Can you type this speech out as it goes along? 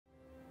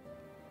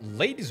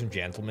Ladies and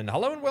gentlemen,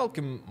 hello and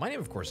welcome. My name,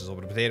 of course, is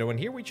Old Potato, and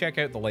here we check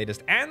out the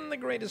latest and the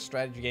greatest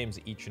strategy games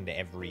each and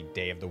every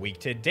day of the week.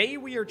 Today,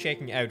 we are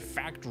checking out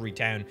Factory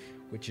Town,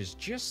 which has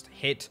just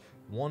hit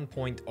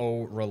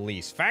 1.0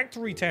 release.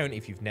 Factory Town,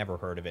 if you've never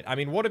heard of it. I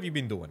mean, what have you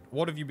been doing?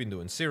 What have you been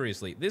doing?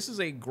 Seriously, this is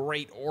a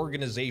great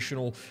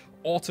organizational,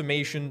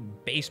 automation,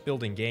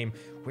 base-building game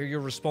where you're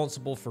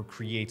responsible for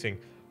creating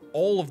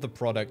all of the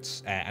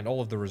products and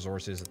all of the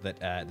resources that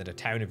that a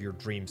town of your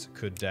dreams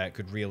could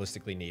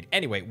realistically need.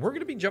 Anyway, we're going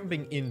to be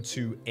jumping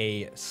into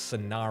a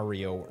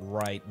scenario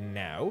right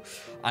now.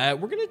 We're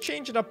going to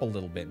change it up a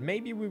little bit.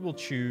 Maybe we'll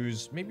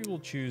choose.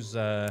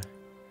 I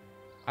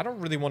don't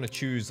really want to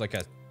choose like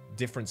a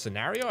different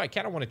scenario. I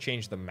kind of want to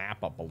change the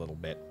map up a little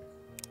bit.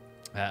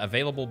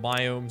 Available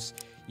biomes.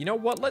 You know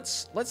what?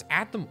 Let's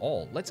add them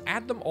all. Let's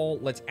add them all.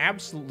 Let's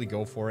absolutely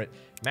go for it.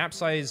 Map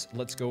size.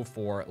 Let's go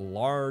for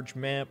large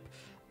map.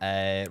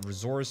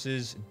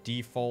 Resources,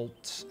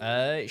 default,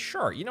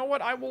 sure. You know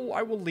what? I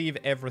will leave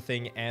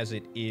everything as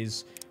it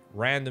is.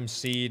 Random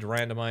seed,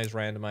 randomize,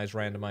 randomize,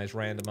 randomize,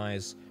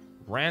 randomize,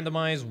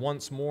 randomize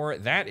once more.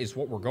 That is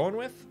what we're going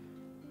with.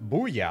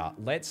 Booyah.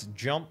 Let's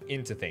jump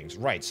into things.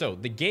 Right, so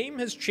the game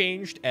has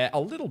changed a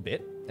little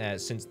bit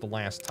since the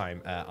last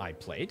time I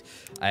played.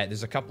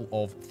 There's a couple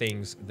of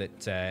things that,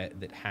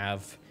 that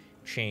have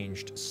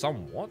changed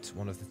somewhat.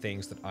 One of the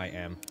things that I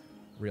am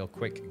real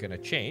quick gonna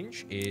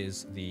change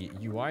is the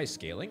UI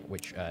scaling,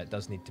 which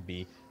does need to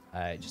be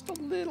just a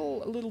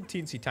little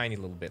teensy tiny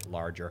little bit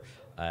larger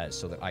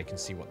so that I can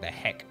see what the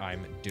heck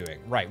I'm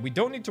doing. Right, we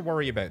don't need to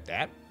worry about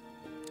that.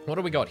 What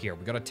do we got here?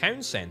 We got a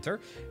town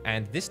center,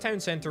 and this town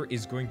center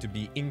is going to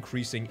be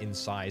increasing in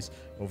size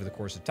over the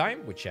course of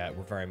time, which we're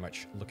very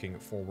much looking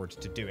forward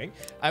to doing.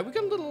 We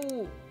got a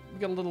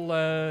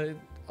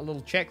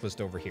little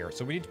checklist over here.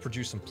 So we need to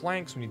produce some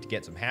planks, we need to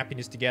get some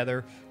happiness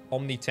together,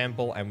 Omni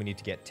Temple, and we need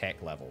to get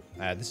tech level.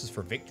 This is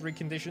for victory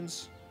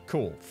conditions.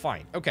 Cool,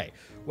 fine. Okay,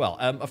 well,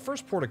 a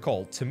first port of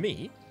call, to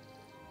me,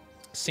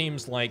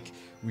 seems like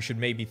we should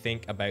maybe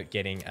think about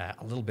getting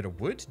a little bit of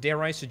wood,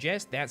 dare I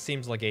suggest. That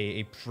seems like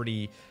a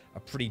pretty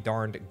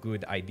darned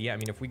good idea. I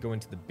mean, if we go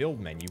into the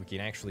build menu, we can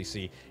actually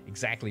see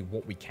exactly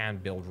what we can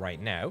build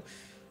right now.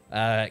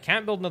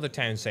 Can't build another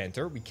town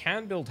center. We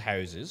can build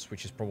houses,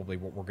 which is probably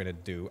what we're going to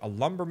do. A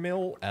lumber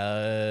mill,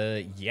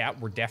 yeah,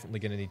 we're definitely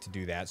going to need to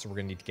do that. So we're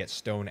going to need to get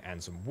stone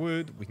and some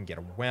wood. We can get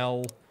a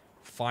well.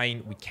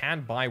 Fine. We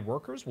can buy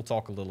workers. We'll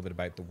talk a little bit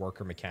about the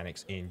worker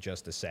mechanics in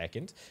just a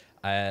second.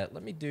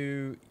 Let me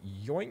do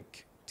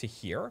yoink to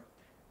here.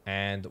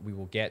 And we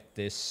will get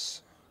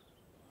this.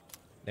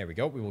 There we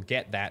go. We will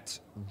get that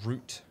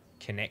route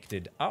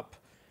connected up.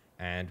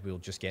 And we'll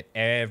just get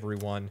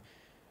everyone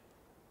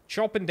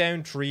chopping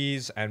down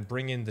trees and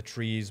bringing the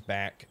trees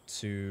back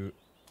to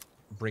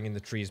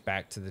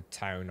the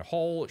town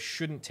hall.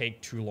 Shouldn't take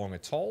too long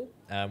at all.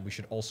 We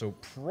should also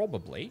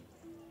probably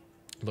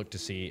look to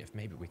see if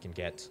maybe we can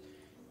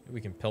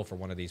pilfer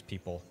one of these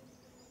people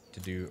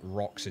to do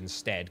rocks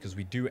instead, because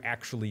we do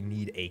actually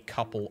need a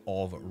couple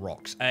of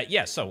rocks.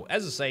 Yeah, so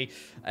as I say,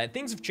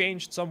 things have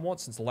changed somewhat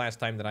since the last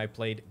time that I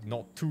played.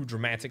 Not too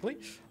dramatically,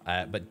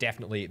 but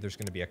definitely there's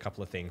going to be a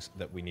couple of things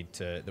that we need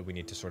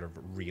to sort of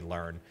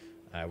relearn.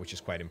 Which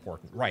is quite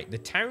important. Right, the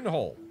town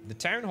hall. The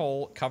town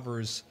hall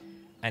covers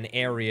an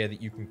area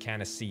that you can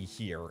kind of see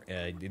here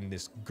in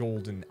this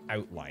golden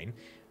outline,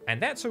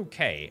 and that's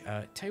okay.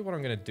 Tell you what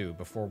I'm gonna do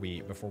before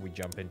we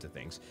jump into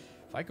things.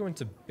 If I go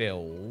into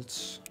build,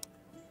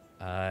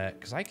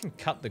 because I can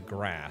cut the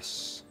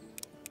grass.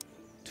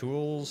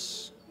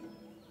 Tools,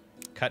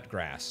 cut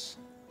grass.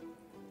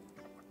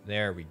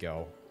 There we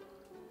go.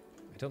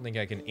 I don't think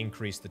I can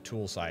increase the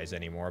tool size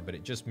anymore, but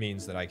it just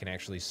means that I can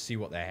actually see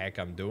what the heck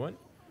I'm doing.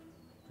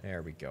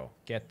 There we go.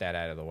 Get that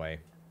out of the way.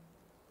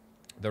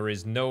 There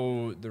is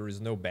no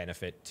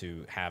benefit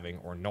to having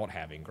or not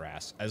having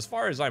grass, as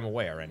far as I'm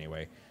aware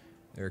anyway.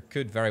 There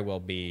could very well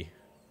be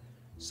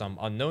some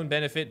unknown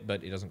benefit,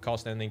 but it doesn't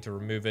cost anything to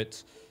remove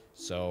it.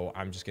 So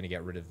I'm just going to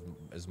get rid of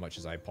as much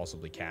as I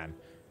possibly can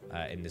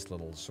in this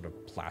little sort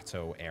of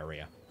plateau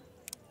area.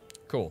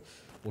 Cool.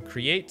 We'll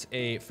create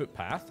a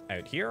footpath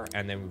out here,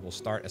 and then we will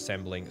start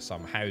assembling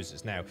some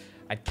houses. Now,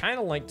 I'd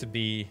kind of like to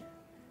be,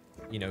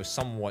 you know,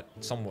 somewhat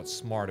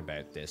smart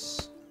about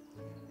this.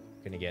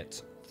 Gonna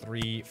get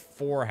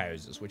 4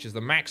 houses, which is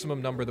the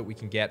maximum number that we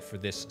can get for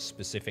this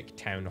specific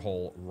town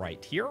hall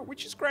right here,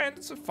 which is grand.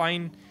 It's a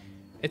fine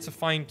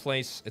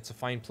place. It's a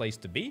fine place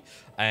to be,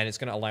 and it's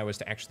gonna allow us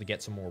to actually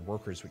get some more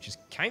workers, which is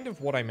kind of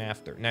what I'm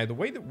after. Now, the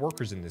way that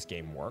workers in this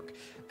game work,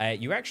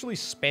 you actually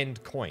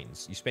spend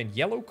coins. You spend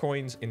yellow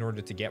coins in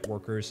order to get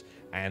workers,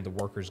 and the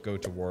workers go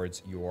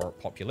towards your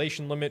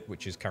population limit,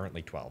 which is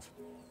currently 12.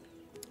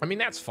 I mean,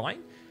 that's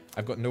fine.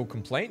 I've got no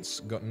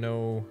complaints, got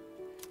no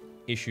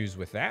issues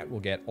with that. We'll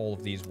get all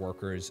of these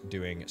workers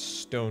doing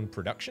stone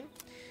production.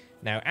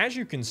 Now, as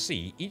you can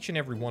see, each and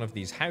every one of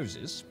these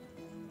houses,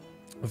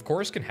 of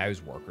course, can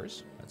house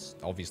workers. That's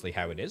obviously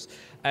how it is.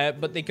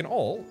 But they can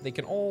all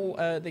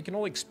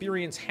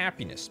experience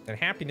happiness, and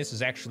happiness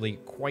is actually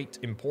quite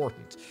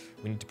important.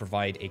 We need to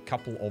provide a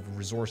couple of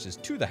resources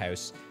to the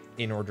house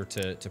in order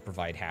to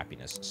provide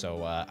happiness.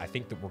 So I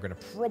think that we're going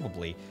to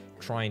probably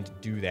try and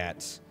do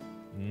that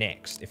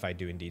next, if I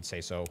do indeed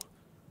say so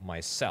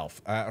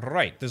myself.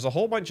 Right, there's a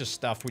whole bunch of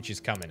stuff which is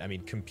coming. I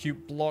mean,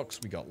 compute blocks,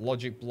 we got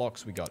logic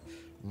blocks, we got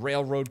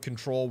railroad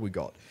control, we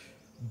got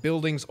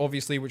buildings,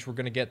 obviously, which we're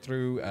going to get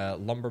through.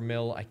 Lumber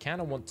mill. I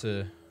kind of want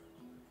to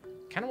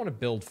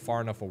build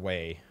far enough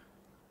away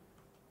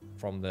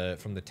from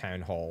the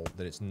town hall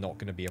that it's not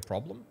going to be a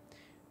problem.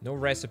 No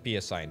recipe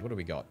assigned. What do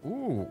we got?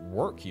 Ooh,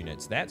 work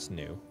units. That's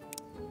new.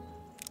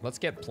 Let's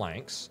get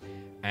planks,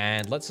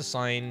 and let's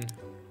assign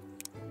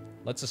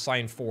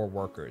 4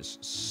 workers.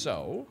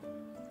 So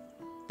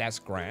that's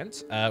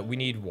grand. We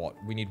need what?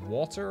 We need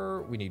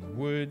water. We need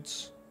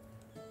woods.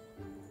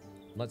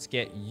 Let's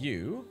get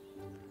you.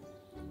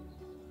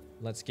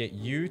 Let's get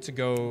you to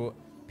go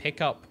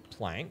pick up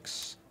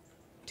planks.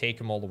 Take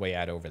them all the way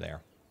out over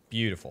there.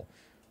 Beautiful.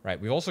 Right,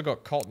 we've also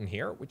got cotton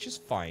here, which is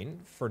fine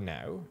for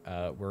now.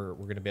 We're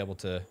going to be able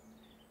to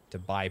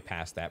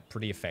bypass that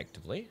pretty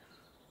effectively.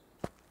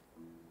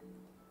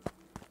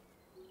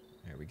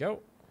 There we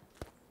go.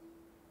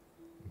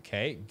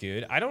 Okay,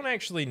 good. I don't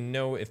actually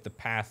know if the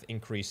path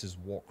increases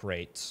walk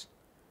rates.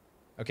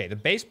 Okay, the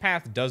base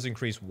path does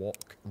increase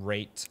walk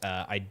rate.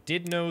 I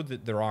did know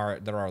that there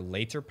are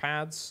later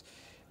paths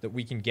that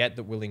we can get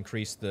that will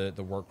increase the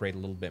work rate a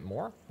little bit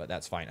more, but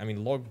that's fine. I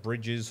mean, log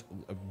bridges,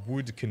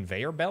 wood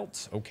conveyor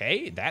belts.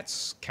 Okay,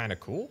 that's kind of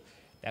cool.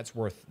 That's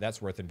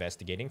worth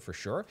investigating for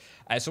sure.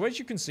 So as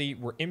you can see,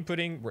 we're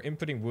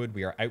inputting wood,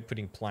 we are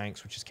outputting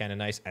planks, which is kind of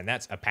nice, and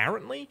that's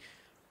apparently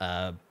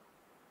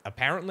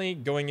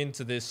going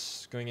into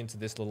this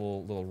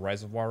little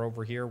reservoir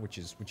over here, which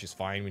is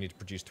fine. We need to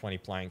produce 20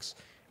 planks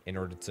in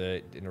order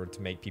to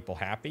make people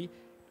happy.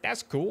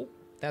 That's cool.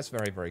 That's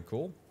very, very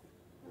cool.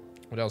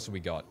 What else have we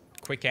got?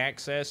 Quick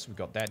access. We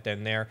got that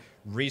down there.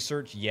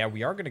 Research. Yeah,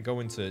 we are going to go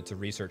into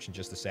research in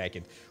just a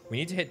second. We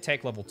need to hit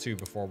tech level 2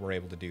 before we're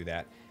able to do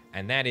that.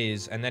 And that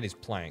is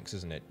planks,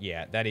 isn't it?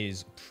 Yeah, that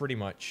is pretty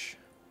much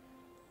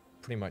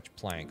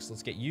planks.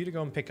 Let's get you to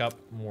go and pick up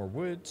more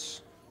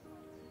woods.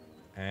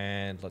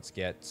 And let's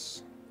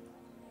get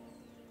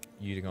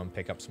you to go and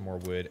pick up some more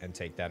wood and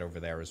take that over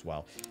there as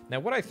well. Now,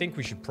 what I think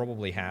we should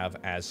probably have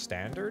as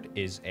standard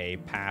is a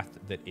path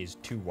that is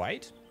 2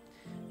 wide.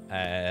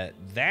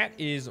 That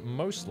is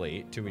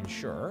mostly to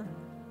ensure...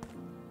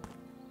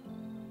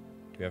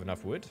 Do we have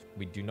enough wood?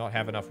 We do not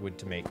have enough wood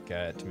to make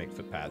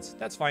footpaths.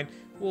 That's fine.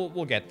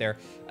 We'll get there.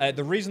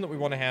 The reason that we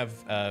want to have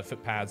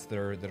footpaths that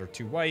are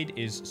 2 wide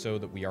is so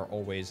that we are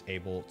always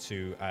able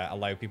to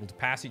allow people to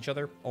pass each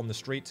other on the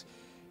street.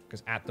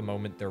 Because at the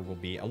moment, there will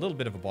be a little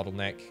bit of a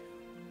bottleneck.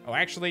 Oh,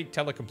 actually,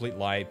 tell a complete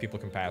lie. People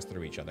can pass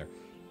through each other.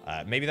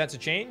 Maybe that's a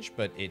change,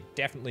 but it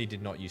definitely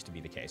did not used to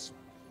be the case.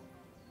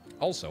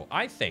 Also,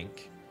 I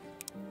think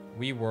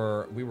we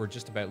were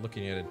just about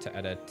looking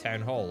at a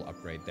town hall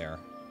upgrade there.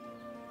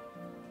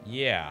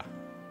 Yeah.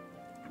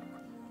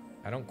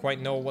 I don't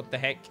quite know what the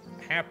heck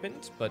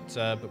happened, but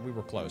we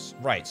were close.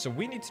 Right, so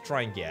we need to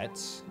try and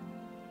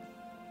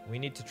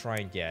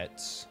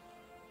get...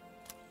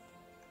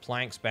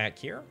 planks back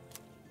here.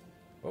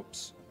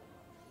 Oops.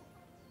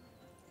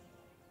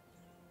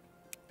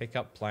 Pick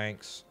up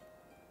planks.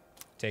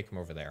 Take them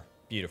over there.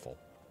 Beautiful.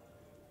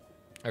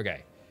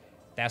 Okay.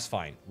 That's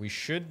fine. We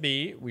should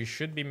be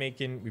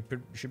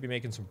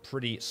making some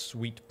pretty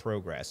sweet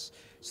progress.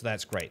 So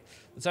that's great.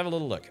 Let's have a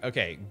little look.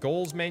 Okay,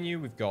 goals menu.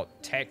 We've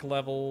got tech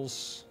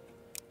levels.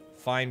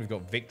 Fine. We've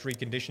got victory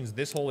conditions.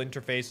 This whole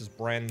interface is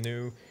brand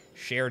new.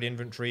 Shared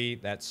inventory.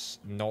 That's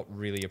not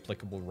really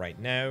applicable right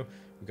now.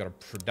 We've got a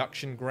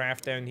production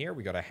graph down here.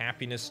 We got a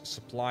happiness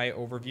supply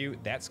overview.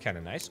 That's kind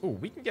of nice. Oh,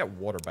 we can get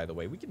water, by the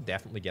way. We can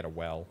definitely get a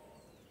well.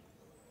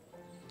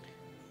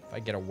 If I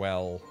get a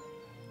well...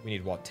 We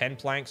need, what, 10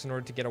 planks in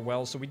order to get a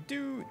well? So we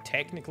do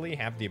technically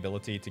have the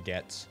ability to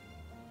get...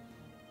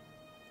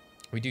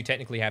 We do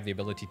technically have the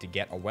ability to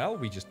get a well.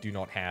 We just do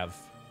not have...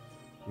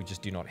 We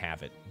just do not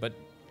have it. But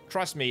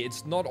trust me,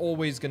 it's not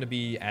always going to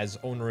be as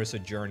onerous a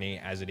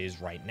journey as it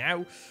is right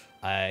now.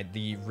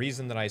 The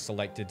reason that I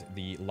selected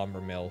the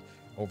lumber mill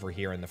over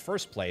here in the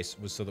first place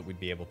was so that we'd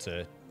be able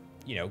to,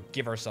 you know,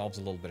 give ourselves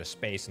a little bit of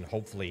space and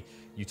hopefully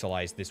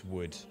utilize this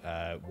wood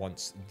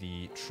once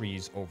the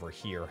trees over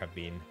here have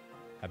been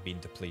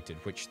depleted,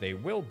 which they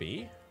will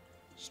be.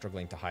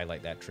 Struggling to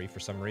highlight that tree for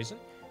some reason.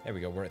 There we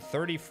go. We're at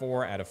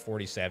 34 out of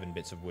 47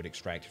 bits of wood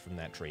extracted from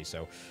that tree.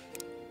 So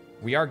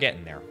we are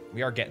getting there.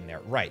 We are getting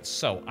there. Right.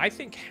 So I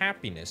think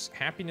happiness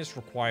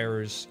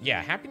requires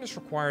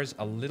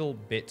a little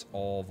bit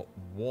of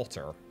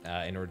water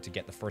in order to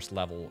get the first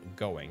level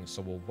going.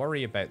 So we'll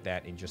worry about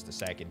that in just a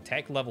second.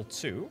 Tech level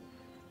 2.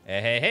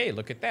 Hey,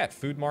 look at that.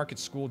 Food market,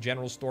 school,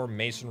 general store,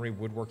 masonry,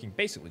 woodworking,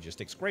 basic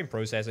logistics, grain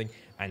processing,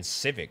 and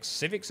civics.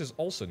 Civics is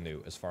also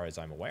new, as far as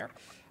I'm aware.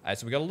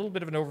 So we got a little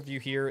bit of an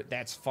overview here.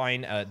 That's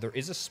fine. There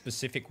is a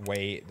specific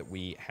way that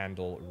we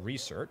handle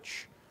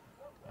research,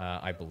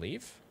 I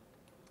believe.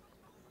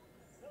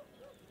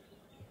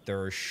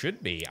 There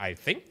should be. I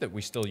think that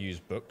we still use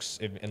books,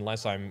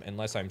 unless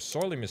I'm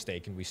sorely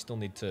mistaken. We still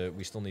need to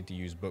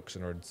use books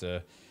in order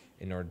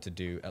to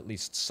do at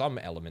least some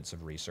elements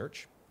of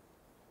research.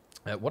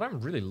 What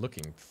I'm really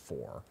looking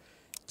for,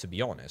 to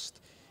be honest,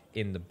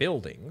 in the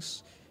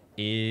buildings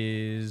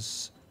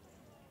is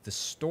the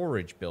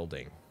storage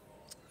building.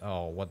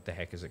 Oh, what the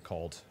heck is it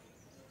called?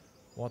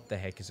 What the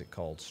heck is it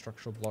called?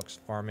 Structural blocks,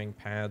 farming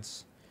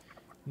pads.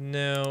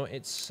 No,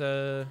 it's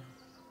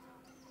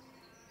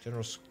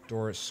general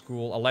store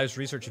school allows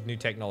research of new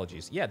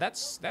technologies. Yeah,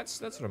 that's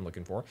what I'm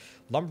looking for.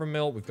 Lumber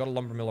mill. We've got a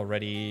lumber mill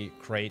already.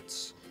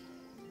 Crates.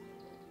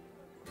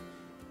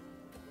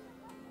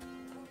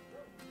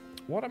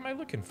 What am I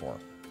looking for?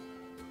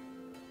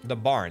 The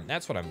barn.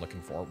 That's what I'm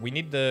looking for. We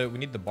need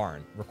the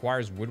barn.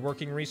 Requires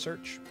woodworking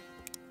research.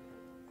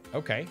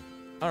 Okay.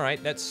 All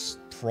right. That's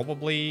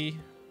probably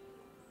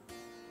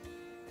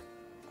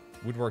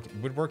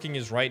woodworking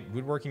is right.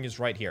 Woodworking is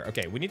right here.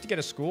 Okay. We need to get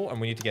a school,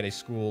 and we need to get a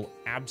school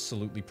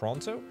absolutely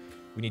pronto.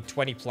 We need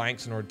 20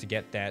 planks in order to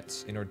get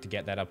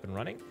that up and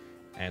running,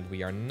 and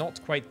we are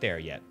not quite there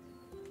yet.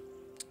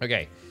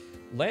 Okay.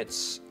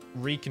 Let's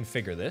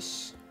reconfigure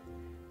this.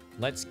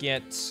 Let's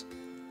get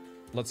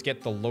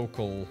the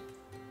local.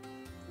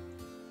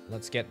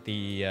 Let's get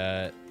the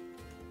a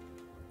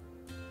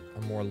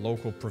more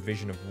local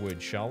provision of wood,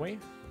 shall we?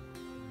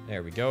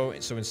 There we go.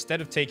 So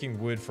instead of taking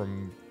wood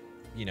from,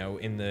 you know,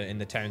 in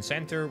the town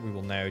center, we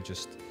will now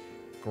just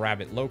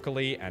grab it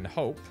locally and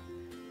hope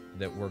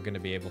that we're going to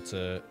be able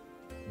to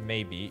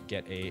maybe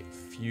get a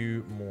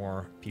few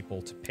more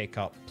people to pick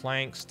up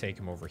planks, take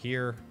them over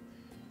here.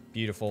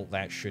 Beautiful.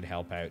 That should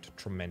help out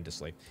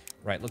tremendously.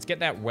 Right, let's get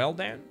that well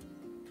down.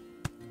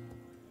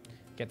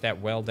 Get that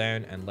well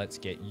down, and let's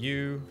get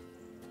you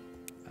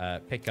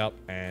pick up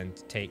and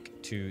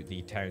take to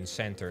the town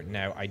center.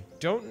 Now, I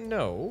don't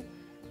know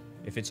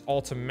if it's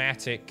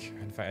automatic.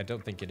 In fact, I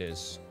don't think it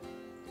is.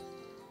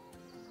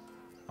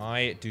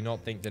 I do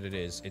not think that it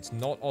is. It's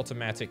not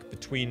automatic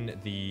between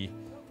the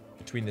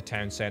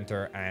town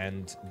center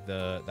and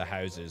the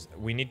houses.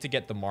 We need to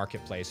get the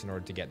marketplace in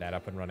order to get that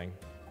up and running.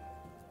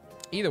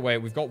 Either way,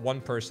 we've got one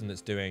person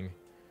that's doing.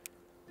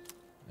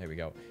 There we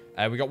go.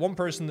 We got one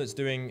person that's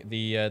doing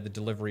the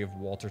delivery of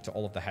water to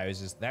all of the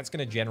houses. That's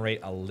going to generate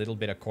a little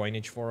bit of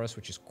coinage for us,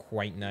 which is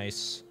quite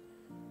nice.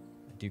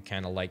 I do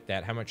kind of like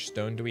that. How much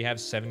stone do we have?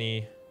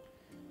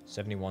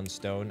 71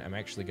 stone. I'm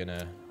actually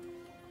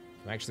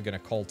gonna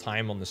call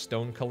time on the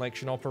stone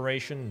collection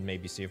operation.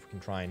 Maybe see if we can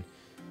try and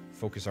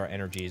focus our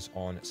energies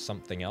on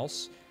something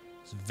else.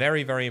 It's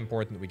very, very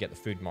important that we get the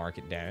food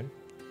market down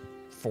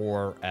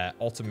for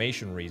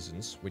automation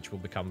reasons, which will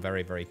become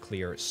very, very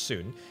clear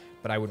soon.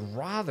 But I would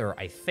rather,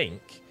 I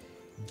think,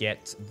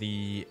 get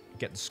the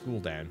school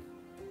down.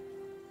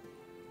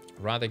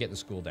 Rather get the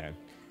school down.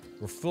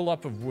 We're full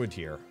up of wood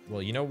here.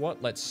 Well, you know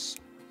what? Let's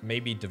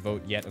maybe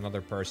devote yet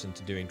another person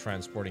to doing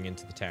transporting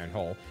into the town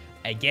hall.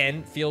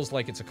 Again, feels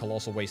like it's a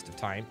colossal waste of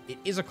time. It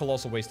is a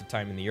colossal waste of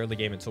time in the early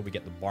game until we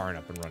get the barn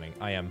up and running.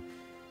 I am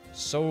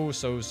so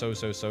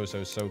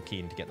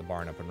keen to get the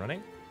barn up and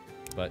running.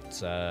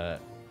 But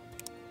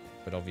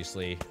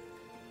obviously,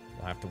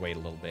 we'll have to wait a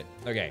little bit.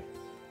 Okay.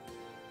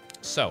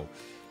 So,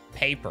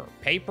 paper.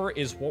 Paper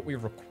is what we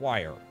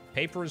require.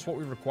 Paper is what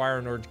we require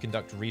in order to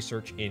conduct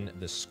research in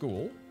the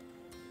school.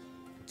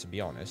 To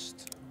be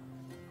honest.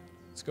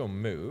 Let's go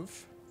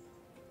move.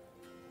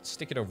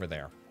 Stick it over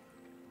there.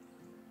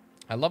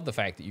 I love the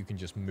fact that you can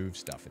just move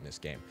stuff in this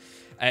game.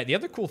 The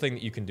other cool thing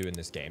that you can do in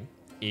this game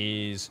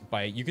is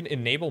you can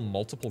enable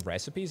multiple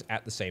recipes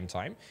at the same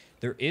time.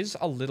 There is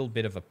a little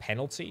bit of a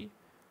penalty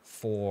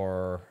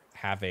for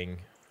having...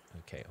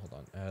 Okay, hold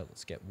on.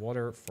 Let's get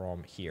water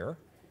from here.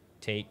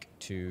 Take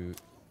to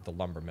the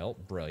lumber mill.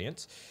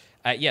 Brilliant.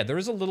 Yeah, there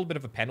is a little bit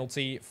of a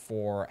penalty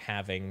for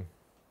having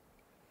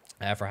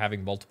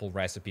multiple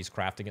recipes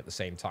crafting at the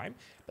same time,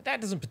 but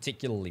that doesn't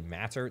particularly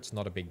matter. It's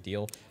not a big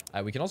deal.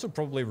 We can also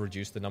probably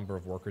reduce the number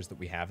of workers that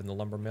we have in the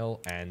lumber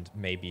mill and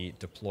maybe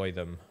deploy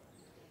them.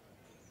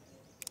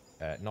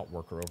 Not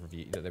worker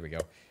overview. There we go.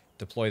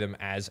 Deploy them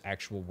as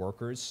actual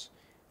workers.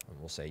 And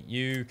we'll say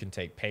you can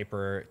take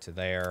paper to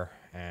there,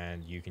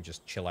 and you can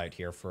just chill out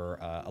here for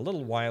a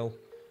little while.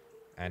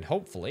 And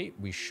hopefully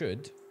we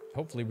should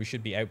be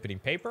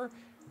outputting paper,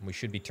 and we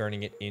should be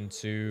turning it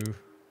into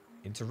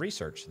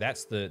research.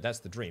 That's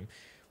the dream.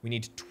 We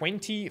need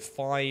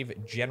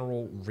 25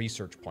 general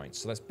research points.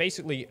 So that's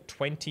basically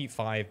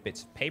 25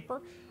 bits of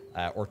paper,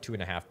 or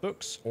 2.5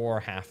 books, or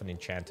half an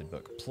enchanted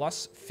book,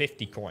 plus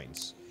 50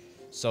 coins.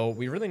 So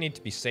we really need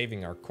to be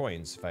saving our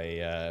coins,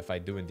 if I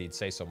do indeed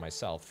say so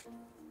myself.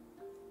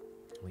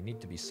 We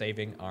need to be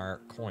saving our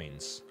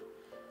coins.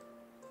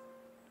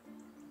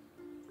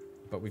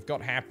 But we've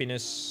got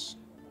happiness.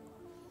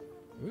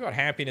 We've got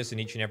happiness in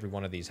each and every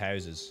one of these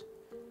houses.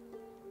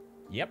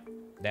 Yep,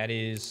 that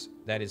is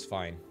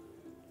fine.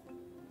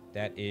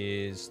 That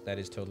is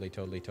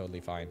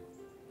totally fine.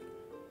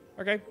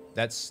 Okay,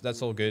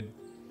 that's all good.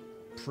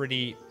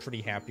 Pretty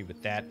happy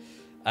with that.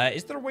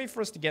 Is there a way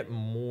for us to get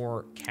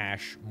more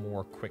cash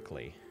more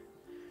quickly?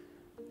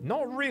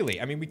 Not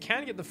really. I mean, we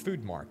can get the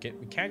food market.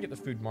 We can get the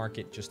food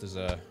market just as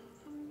a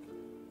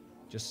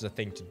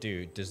thing to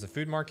do. Does the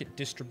food market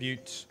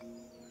distribute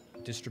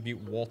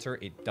water?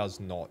 It does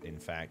not, in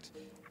fact.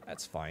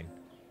 That's fine.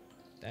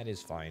 That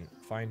is fine.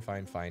 Fine,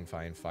 fine, fine,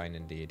 fine, fine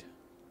indeed.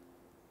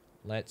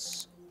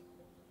 Let's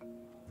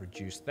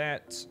reduce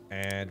that,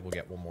 and we'll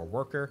get one more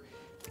worker,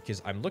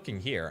 because I'm looking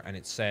here, and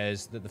it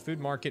says that the food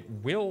market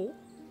will,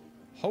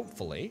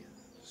 hopefully,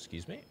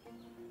 excuse me,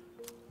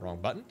 wrong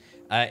button,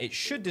 it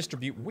should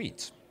distribute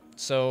wheat.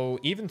 So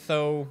even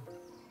though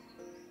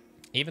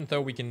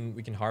we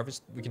can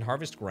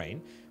harvest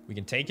grain, we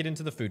can take it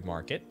into the food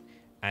market,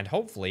 and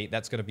hopefully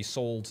that's going to be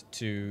sold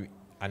to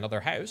another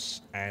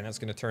house, and that's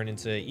going to turn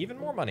into even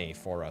more money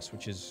for us,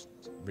 which is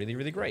really,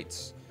 really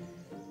great.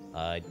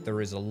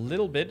 There is a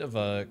little bit of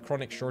a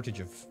chronic shortage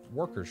of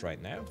workers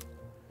right now.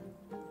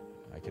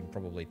 I can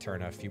probably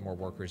turn a few more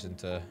workers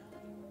into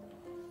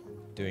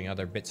doing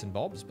other bits and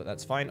bobs, but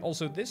that's fine.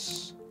 Also,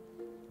 this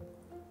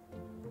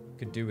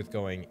could do with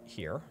going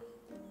here.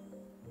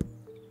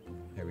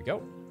 There we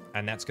go.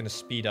 And that's going to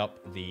speed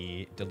up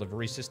the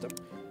delivery system.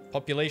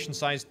 Population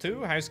size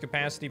 2, house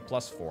capacity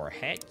 +4.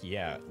 Heck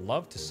yeah,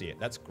 love to see it.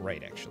 That's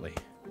great, actually.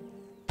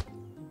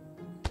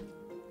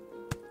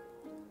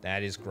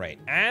 That is great.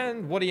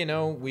 And what do you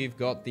know? We've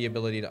got the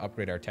ability to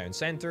upgrade our town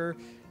center.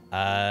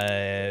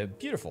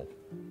 Beautiful.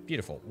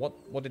 Beautiful.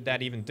 What did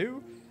that even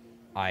do?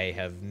 I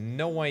have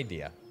no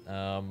idea.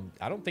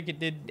 I don't think it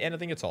did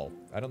anything at all.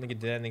 I don't think it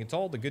did anything at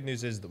all. The good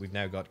news is that we've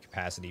now got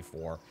capacity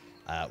for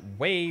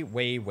way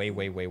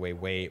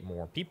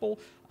more people.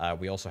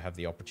 We also have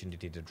the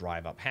opportunity to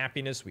drive up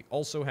happiness. We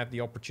also have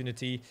the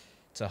opportunity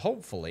to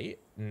hopefully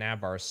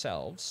nab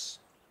ourselves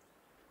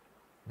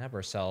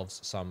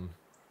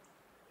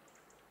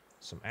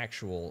some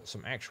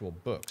actual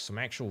books, some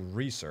actual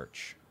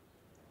research.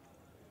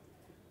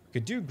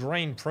 Could do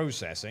grain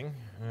processing.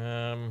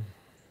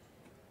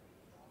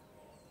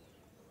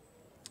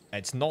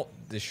 It's not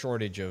the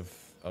shortage of...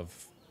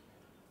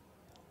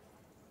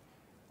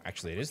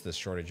 Actually, it is the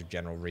shortage of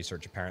general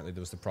research, apparently, that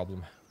was the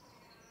problem.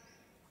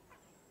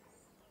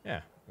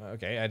 Yeah,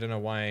 okay, I don't know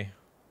why...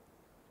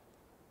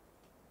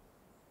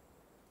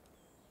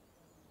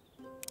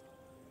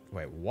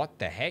 Wait, what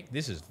the heck?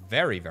 This is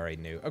very, very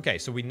new. Okay,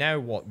 so we now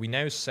what? We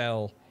now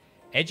sell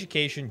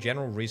education,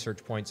 general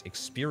research points,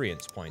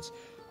 experience points.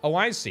 Oh,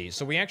 I see.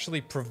 So we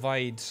actually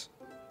provide...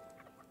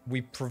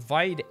 We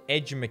provide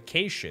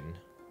edumacation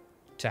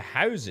to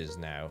houses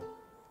now.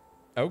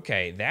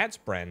 Okay, that's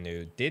brand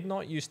new. Did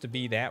not used to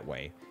be that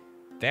way.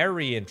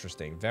 Very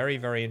interesting. Very,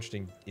 very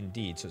interesting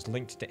indeed. So it's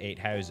linked to 8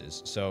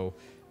 houses. So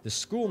the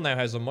school now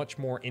has a much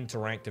more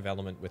interactive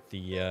element with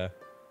the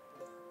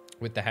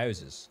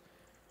houses.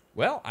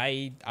 Well,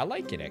 I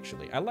like it,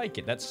 actually. I like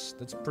it. That's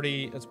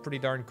pretty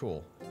darn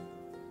cool.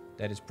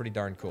 That is pretty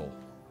darn cool.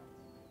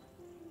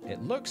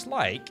 It looks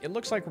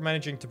like we're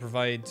managing to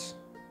provide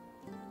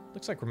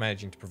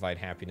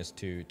happiness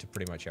to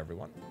pretty much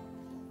everyone.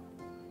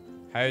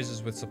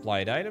 Houses with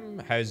supplied item,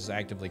 houses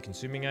actively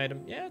consuming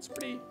item. Yeah, it's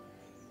pretty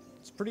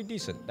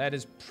decent. That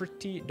is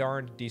pretty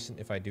darn decent,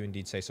 if I do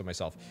indeed say so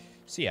myself.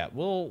 So yeah,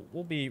 we'll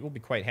be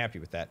quite happy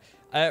with that.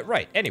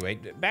 Right. Anyway,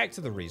 back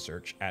to the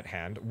research at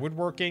hand.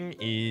 Woodworking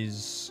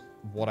is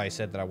what I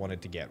said that I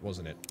wanted to get,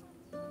 wasn't it?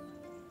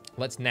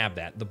 Let's nab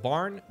that. The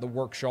barn, the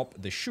workshop,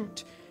 the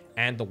chute,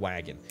 and the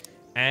wagon.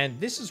 And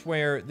this is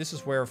where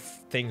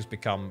things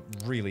become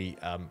really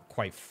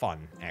quite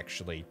fun,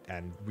 actually,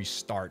 and we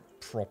start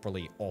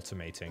properly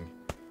automating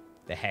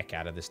the heck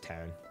out of this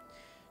town.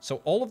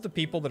 So all of the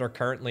people that are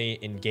currently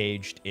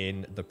engaged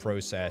in the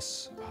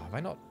process... Oh, have I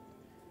not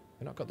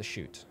got the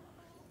chute?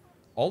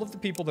 All of the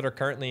people that are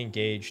currently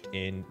engaged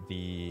in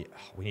the...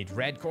 Oh, we need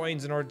red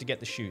coins in order to get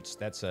the chutes.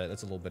 That's a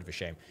little bit of a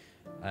shame.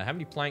 How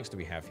many planks do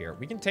we have here?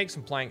 We can take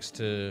some planks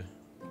to...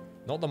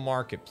 Not the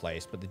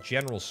marketplace, but the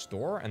general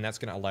store, and that's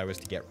going to allow us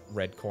to get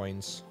red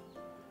coins.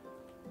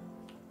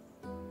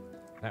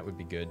 That would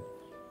be good.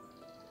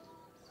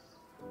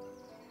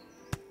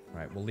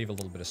 Right, we'll leave a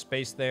little bit of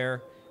space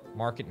there.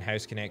 Market and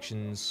house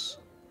connections.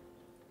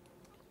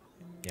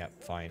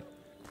 Yep, fine.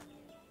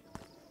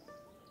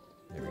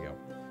 There we go.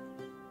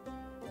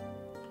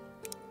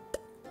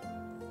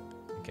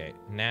 Okay,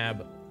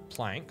 nab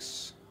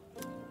planks.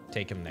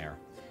 Take them there.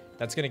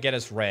 That's going to get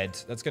us red.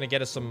 That's going to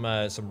get us some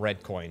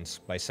red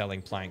coins by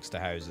selling planks to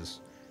houses.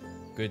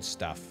 Good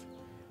stuff.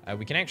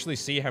 We can actually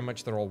see how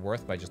much they're all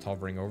worth by just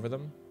hovering over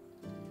them.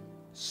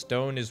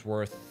 Stone is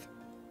worth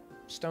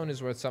something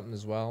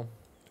as well.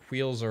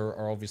 Wheels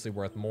are obviously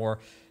worth more.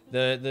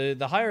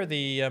 The higher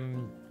the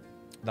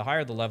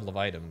level of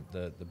item,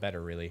 the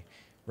better, really.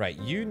 Right,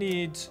 you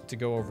need to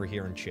go over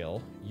here and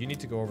chill. You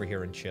need to go over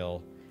here and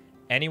chill.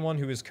 Anyone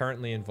who is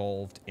currently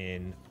involved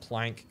in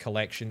plank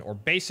collection or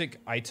basic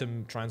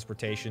item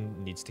transportation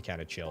needs to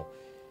kind of chill.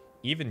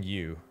 Even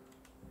you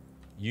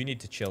need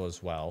to chill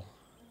as well,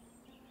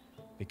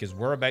 because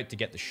we're about to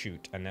get the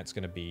chute, and that's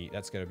gonna be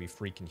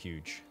freaking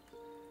huge.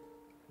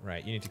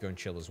 Right, you need to go and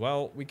chill as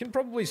well. We can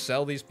probably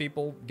sell these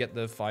people, get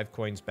the 5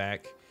 coins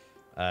back.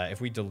 If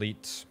we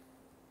delete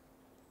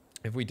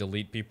If we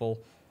delete people,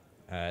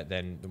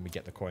 then we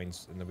get the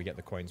coins, and then we get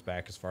the coins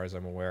back, as far as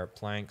I'm aware.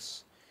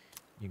 Planks,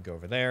 you can go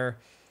over there.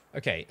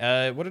 Okay,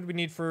 what did we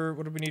need for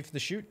the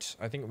chute?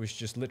 I think it was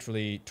just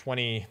literally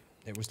 20.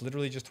 It was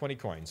literally just 20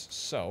 coins.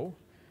 So,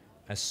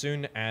 as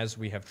soon as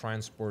we have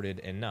transported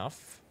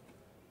enough,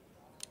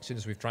 as soon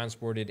as we've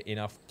transported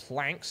enough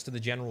planks to the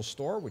general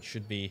store, which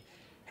should be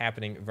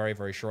happening very,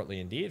 very shortly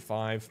indeed.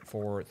 5,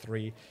 4,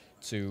 3,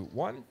 2,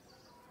 1.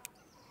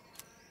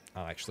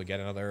 I'll actually get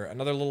another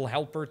little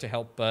helper to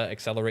help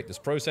accelerate this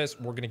process.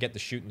 We're going to get the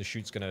chute, and the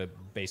chute's going to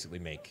basically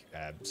make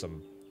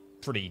some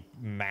pretty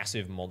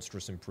massive,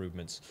 monstrous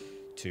improvements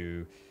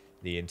to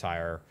the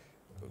entire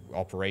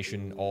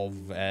operation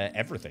of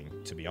everything,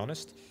 to be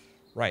honest.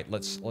 Right,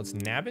 let's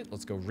nab it.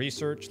 Let's go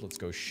research. Let's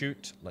go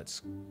shoot.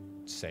 Let's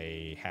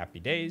say happy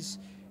days.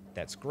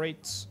 That's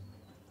great.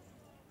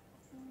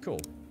 Cool.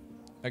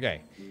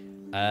 Okay.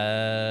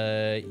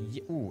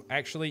 Ooh,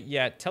 actually,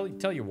 yeah,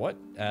 tell you what.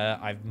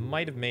 I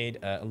might have made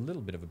a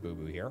little bit of a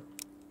boo-boo here.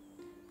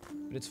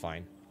 But it's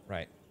fine.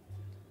 Right.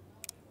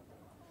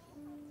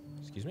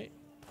 Excuse me.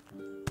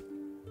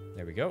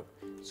 There we go.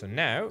 So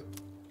now,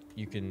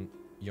 you can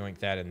yoink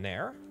that in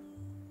there.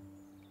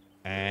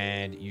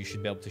 And you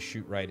should be able to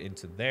shoot right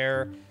into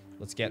there.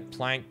 Let's get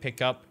plank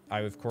pickup. I,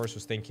 of course,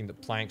 was thinking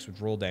that planks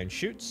would roll down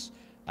chutes.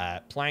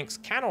 Planks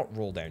cannot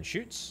roll down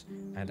chutes.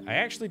 And I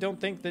actually don't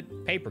think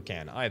that paper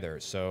can either.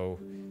 So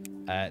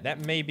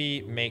that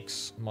maybe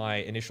makes my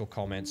initial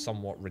comment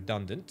somewhat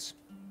redundant.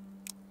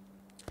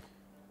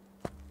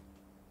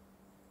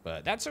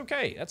 But that's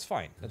okay. That's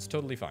fine. That's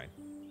totally fine.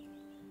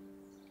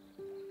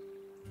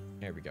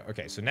 There we go.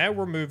 Okay, so now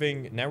we're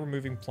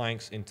moving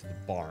planks into the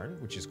barn,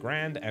 which is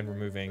grand, and we're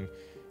moving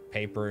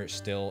paper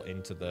still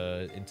into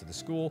the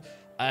school.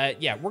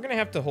 Yeah, we're gonna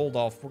have to hold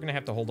off. We're gonna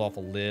have to hold off a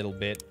little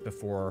bit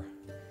before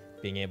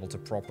being able to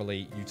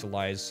properly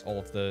utilize all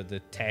of the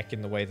tech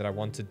in the way that I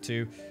wanted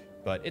to,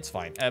 but it's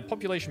fine.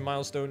 Population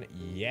milestone,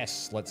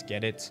 yes, let's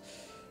get it.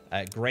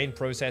 Grain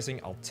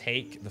processing, I'll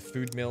take. The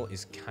food mill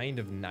is kind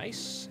of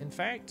nice, in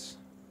fact.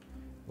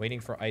 Waiting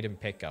for item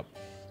pickup.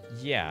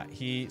 Yeah,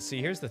 see,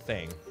 here's the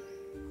thing.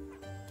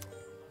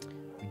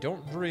 We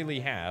don't really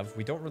have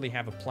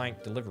a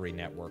plank delivery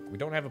network. We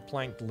don't have a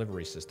plank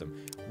delivery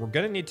system. We're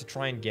gonna need to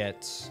try and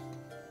get,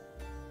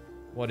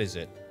 what is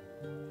it?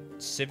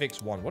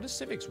 Civics 1. What does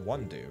Civics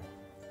 1 do?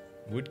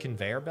 Wood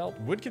conveyor belt?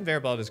 Wood conveyor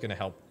belt is gonna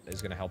help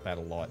out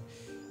a lot.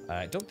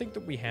 I don't think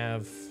that we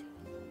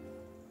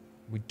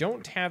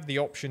don't have the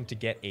option to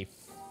get a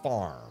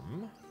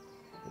farm.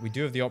 But we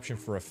do have the option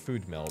for a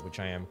food mill, which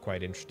I am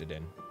quite interested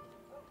in.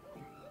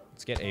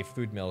 Let's get a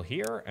food mill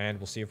here, and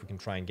we'll see if we can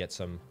try and get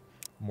some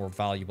more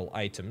valuable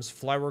items.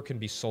 Flour can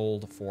be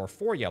sold for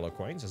 4 yellow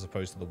coins, as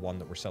opposed to the 1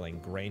 that we're selling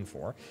grain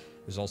for.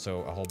 There's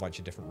also a whole bunch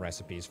of different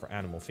recipes for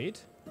animal feed.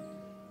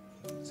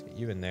 Let's get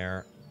you in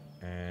there,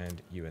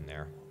 and you in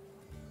there.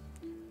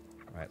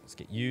 Alright, let's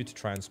get you to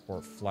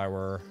transport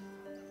flour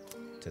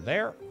to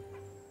there.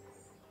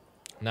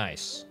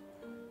 Nice.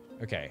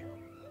 Okay.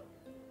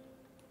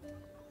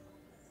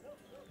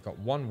 Got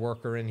 1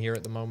 worker in here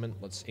at the moment.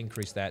 Let's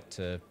increase that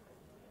to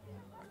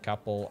a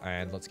couple,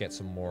 and let's get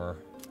some more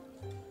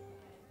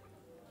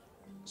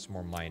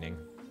mining.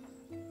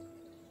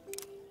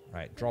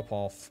 Right, drop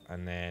off,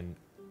 and then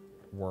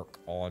work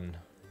on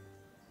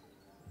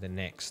the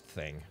next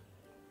thing,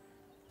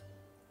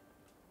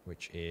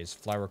 which is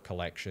flour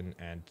collection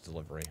and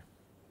delivery.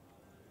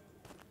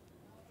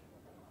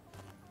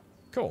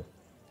 Cool.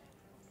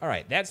 All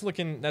right, that's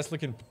looking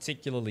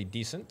particularly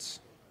decent.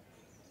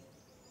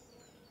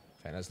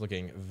 Okay, that's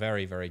looking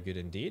very, very good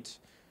indeed.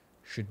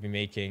 Should be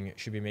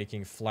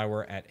making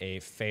flour at a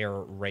fair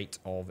rate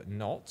of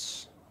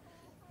knots.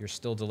 You're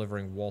still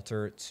delivering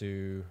water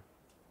to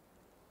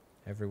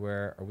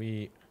everywhere. Are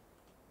we?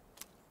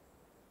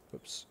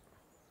 Oops.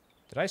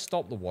 Did I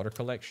stop the water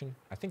collection?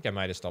 I think I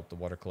might have stopped the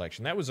water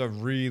collection. That was a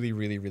really,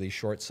 really, really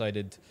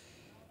short-sighted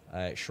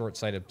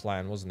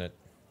plan, wasn't it?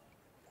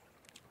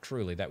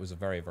 Truly, that was a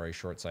very, very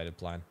short-sighted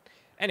plan.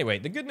 Anyway,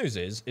 the good news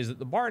is that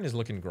the barn is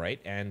looking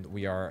great, and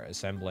we are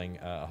assembling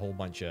a whole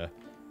bunch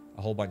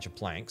of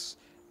planks,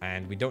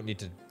 and we don't need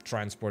to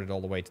transport it all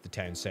the way to the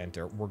town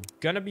center. We're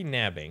gonna be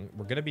nabbing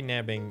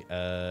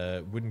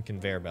wooden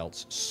conveyor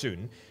belts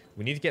soon.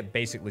 We need to get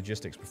basic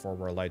logistics before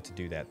we're allowed to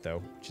do that, though,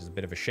 which is a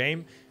bit of a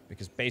shame,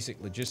 because basic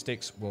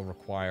logistics will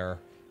require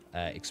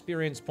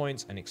experience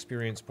points, and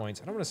experience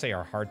points, I don't want to say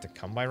are hard to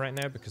come by right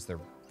now, because they're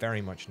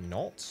very much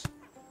not.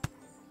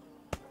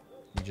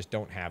 We just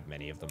don't have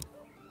many of them.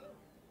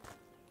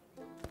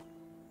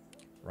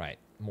 Right,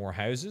 more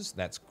houses,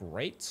 that's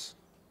great.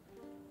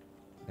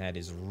 That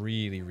is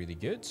really, really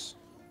good.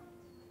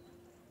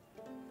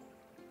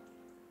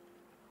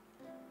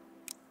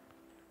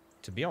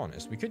 To be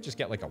honest, we could just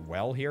get like a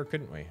well here,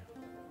 couldn't we?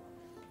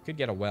 Could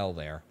get a well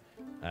there.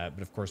 But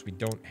of course, we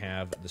don't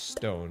have the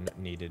stone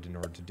needed in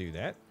order to do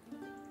that.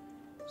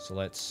 So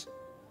let's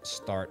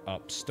start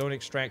up stone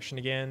extraction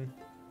again.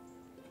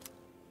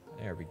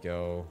 There we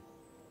go.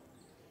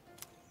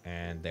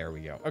 And there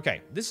we go.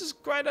 Okay, this is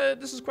quite a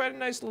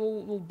nice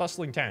little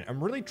bustling town.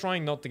 I'm really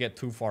trying not to get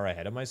too far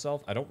ahead of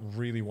myself. I don't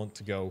really want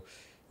to go,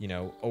 you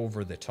know,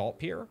 over the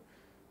top here.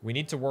 We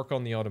need to work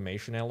on the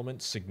automation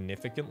element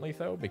significantly,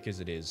 though, because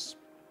it is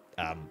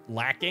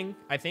lacking,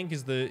 I think,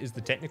 is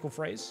the technical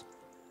phrase.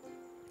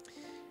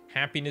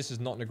 Happiness is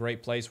not in a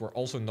great place. We're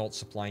also not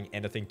supplying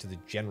anything to the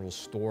general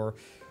store,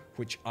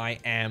 which I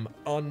am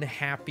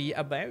unhappy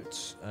about,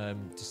 to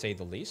say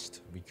the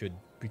least. We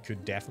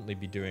could definitely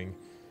be doing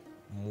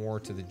more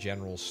to the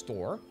general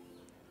store,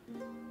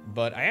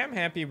 but I am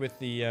happy with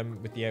the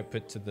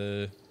output to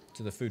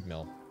the food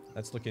mill.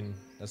 That's looking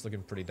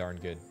pretty darn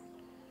good.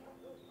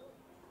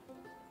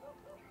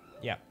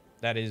 Yeah,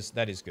 that is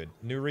good.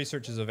 New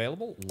research is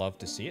available. Love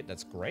to see it.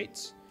 That's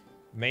great.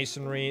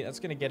 Masonry. That's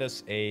gonna get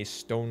us a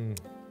stone.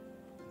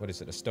 What is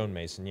it? A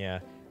stonemason. Yeah,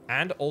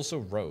 and also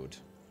road.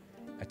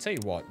 I tell you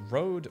what,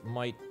 road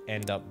might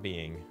end up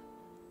being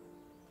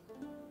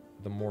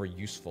the more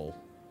useful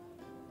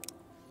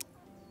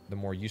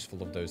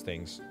of those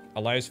things.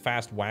 Allows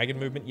fast wagon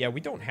movement. Yeah,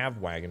 we don't have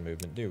wagon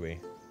movement, do we?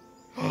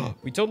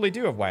 We totally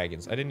do have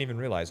wagons. I didn't even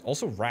realize.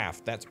 Also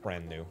raft. That's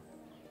brand new.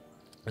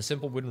 A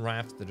simple wooden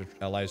raft that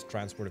allows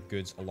transport of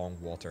goods along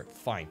water.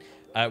 Fine.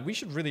 We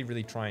should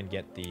really try and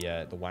get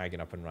the wagon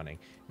up and running.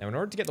 Now, in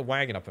order to get the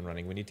wagon up and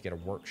running, we need to get a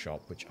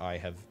workshop, which I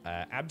have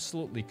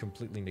absolutely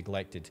completely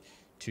neglected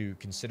to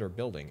consider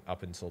building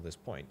up until this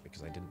point,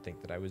 because I didn't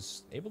think that I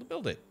was able to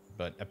build it.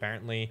 But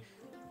apparently,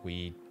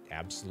 we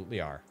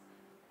absolutely are.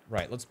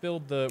 Right, let's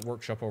build the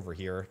workshop over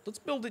here. Let's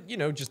build it, you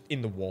know, just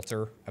in the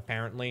water,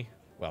 apparently.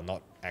 Well,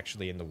 not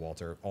actually in the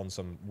water, on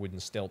some wooden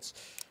stilts.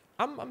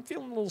 I'm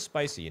feeling a little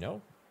spicy, you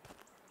know?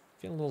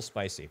 Feeling a little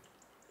spicy.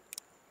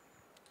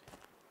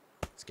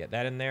 Let's get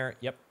that in there.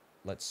 Yep,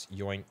 let's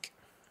yoink.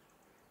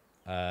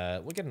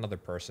 We'll get another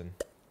person.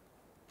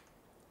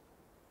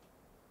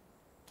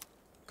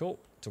 Cool,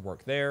 to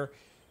work there.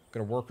 Got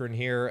a worker in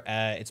here.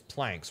 It's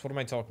planks. What am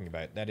I talking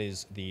about? That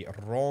is the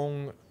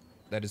wrong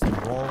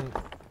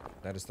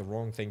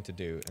thing to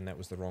do, and that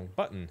was the wrong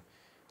button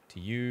to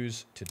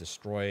use to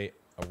destroy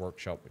a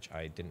workshop, which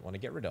I didn't want to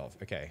get rid of.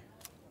 Okay.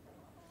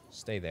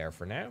 Stay there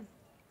for now.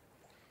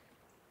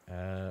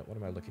 What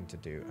am I looking to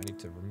do? I need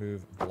to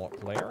remove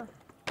block layer.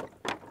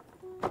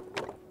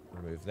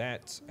 Remove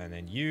that, and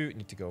then you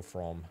need to go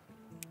from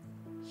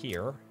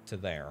here to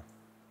there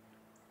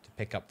to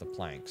pick up the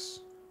planks.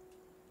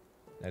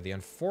 Now, the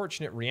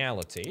unfortunate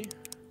reality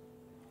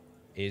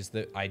is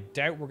that I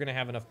doubt we're going to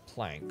have enough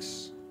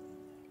planks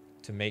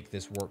to make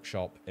this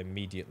workshop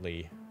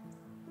immediately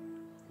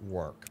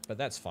work, but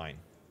that's fine.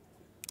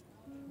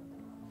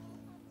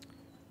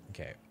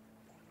 Okay.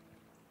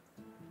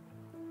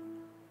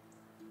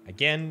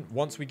 Again,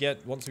 once we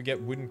get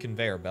wooden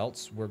conveyor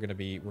belts, we're gonna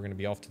be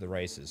off to the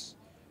races.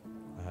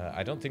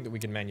 I don't think that we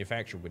can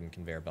manufacture wooden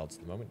conveyor belts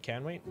at the moment,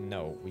 can we?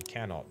 No, we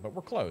cannot, but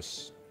we're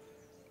close.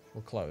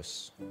 We're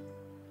close.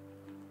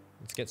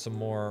 Let's get some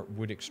more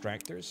wood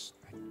extractors.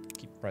 I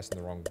keep pressing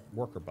the wrong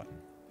worker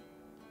button.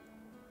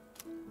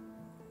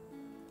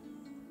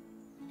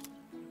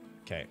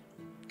 Okay,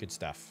 good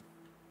stuff.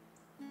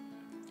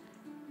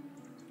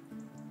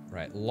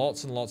 Right,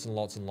 lots and lots and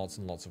lots and lots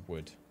and lots of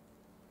wood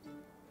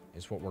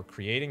is what we're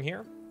creating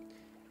here.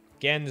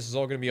 Again, this is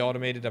all going to be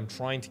automated. I'm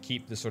trying to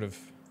keep the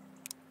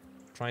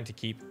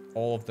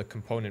all of the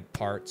component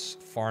parts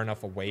far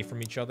enough away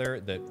from each other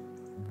that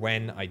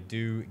when I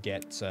do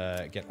get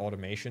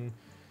automation,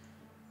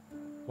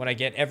 when I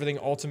get everything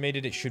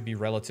automated, it should be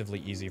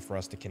relatively easy for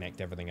us to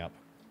connect everything up.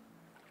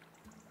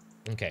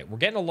 Okay, we're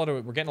getting a lot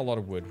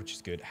of wood, which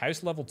is good.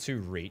 House level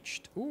 2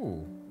 reached.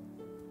 Ooh.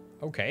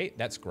 Okay,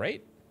 that's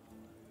great.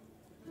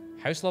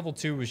 House level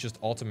 2 was just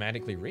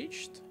automatically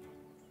reached.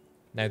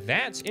 Now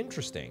that's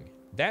interesting.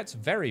 That's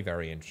very,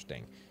 very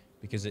interesting.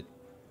 Because it,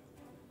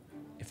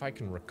 if I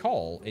can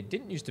recall, it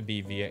didn't used to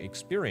be via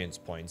experience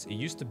points. It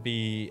used to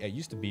be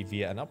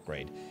via an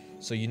upgrade.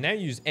 So you now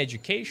use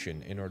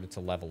education in order to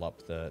level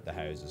up the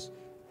houses,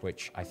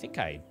 which I think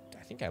I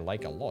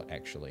like a lot,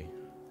 actually.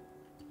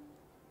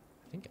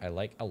 I think I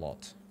like a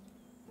lot.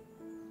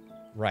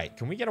 Right,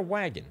 can we get a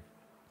wagon?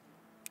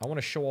 I want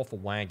to show off a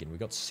wagon. We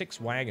got 6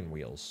 wagon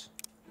wheels.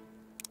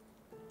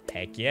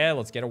 Heck yeah,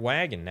 let's get a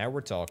wagon. Now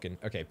we're talking.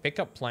 Okay, pick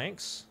up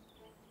planks.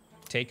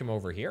 Take them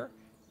over here.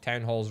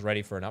 Town hall's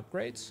ready for an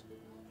upgrade.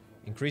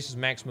 Increases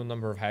maximum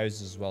number of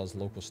houses as well as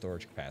local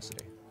storage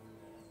capacity.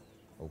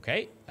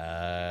 Okay.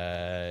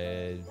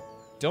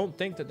 Don't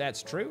think that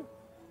that's true,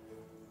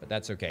 but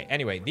that's okay.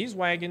 Anyway, these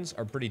wagons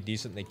are pretty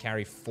decent. They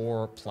carry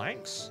 4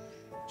 planks,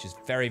 which is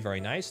very, very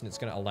nice, and it's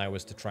going to allow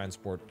us to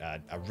transport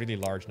a really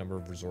large number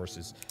of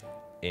resources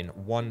in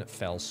one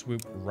fell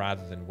swoop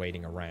rather than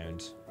waiting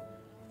around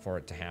for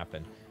it to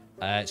happen.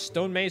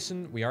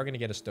 Stonemason, we are going to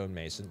get a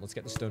stonemason. Let's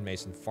get the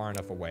stonemason far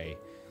enough away.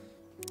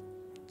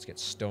 Let's get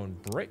stone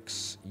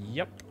bricks.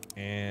 Yep.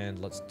 And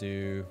let's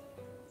do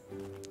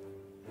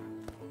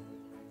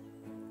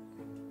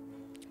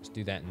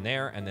that in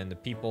there. And then the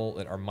people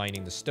that are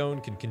mining the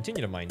stone can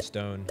continue to mine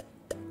stone.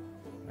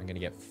 I'm going to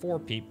get 4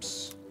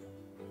 peeps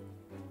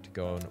to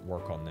go and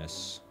work on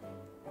this.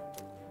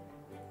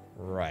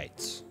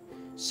 Right.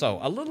 So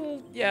a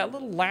little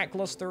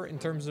lackluster in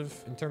terms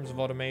of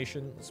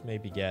automation. Let's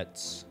maybe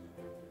get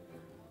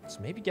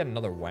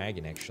another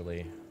wagon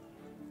actually.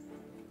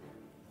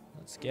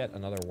 Let's get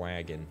another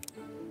wagon.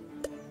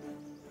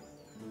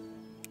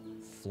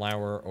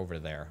 Flour over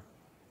there.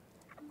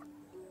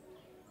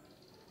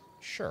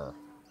 Sure.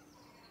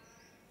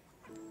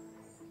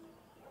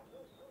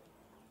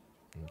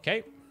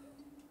 Okay.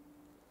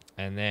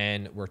 And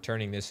then we're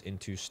turning this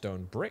into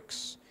stone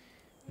bricks.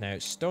 Now,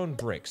 stone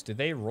bricks, do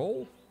they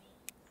roll?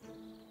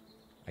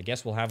 I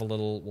guess we'll have a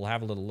little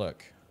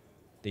look.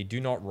 They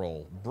do not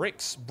roll.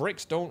 Bricks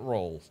don't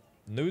roll.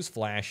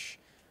 Newsflash.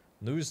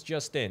 News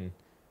just in.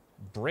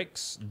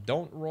 Bricks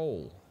don't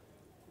roll.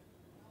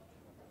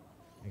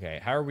 Okay,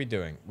 how are we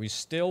doing? We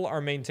still are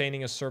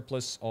maintaining a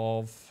surplus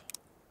of...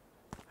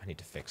 I need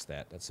to fix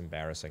that. That's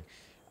embarrassing.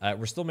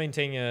 We're still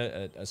maintaining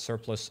a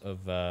surplus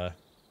of... a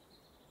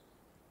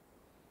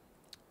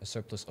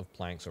surplus of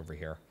planks over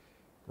here.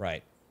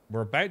 Right.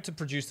 We're about to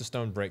produce the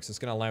stone bricks. It's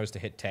going to allow us to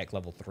hit tech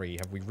level 3.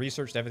 Have we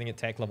researched everything at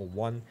tech level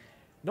 1?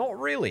 Not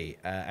really,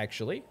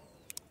 actually.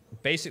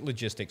 Basic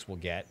logistics we'll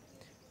get.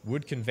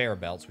 Wood conveyor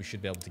belts we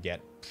should be able to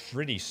get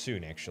pretty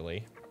soon,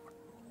 actually.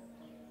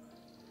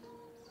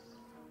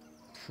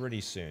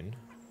 Pretty soon.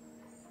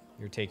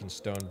 You're taking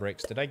stone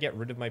bricks. Did I get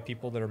rid of my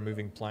people that are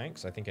moving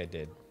planks? I think I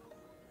did.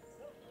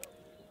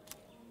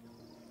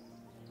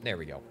 There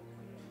we go.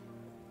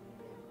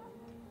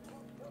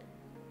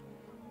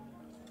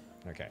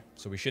 Okay,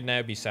 so we should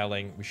now be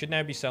selling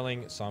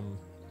some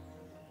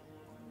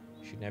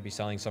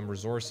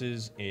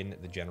resources in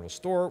the general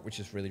store,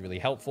 which is really, really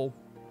helpful.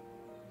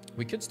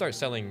 We could start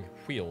selling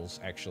wheels,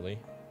 actually.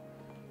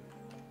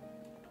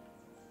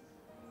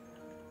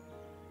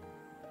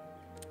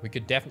 We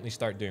could definitely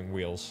start doing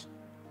wheels.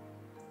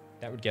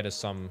 That would get us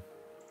some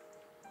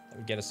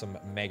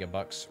mega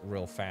bucks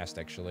real fast,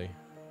 actually.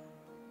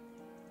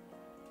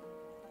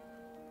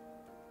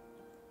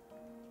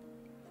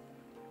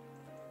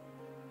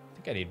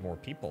 I think I need more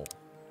people.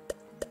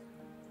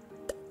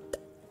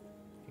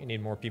 I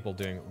need more people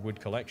doing wood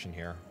collection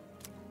here.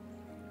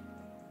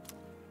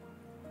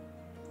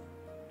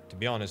 To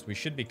be honest, we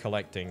should be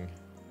collecting...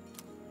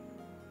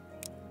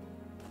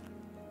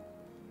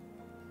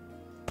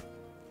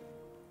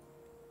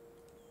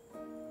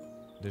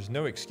 There's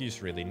no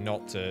excuse, really,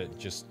 not to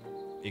just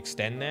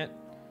extend that.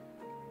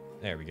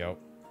 There we go.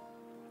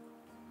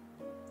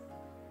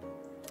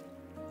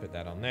 Put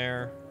that on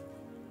there.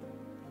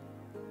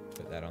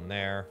 Put that on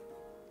there.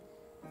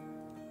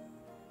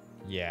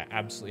 Yeah,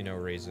 absolutely no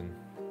reason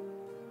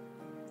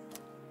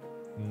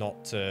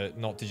not to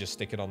just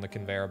stick it on the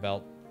conveyor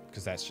belt,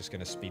 because that's just going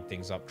to speed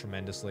things up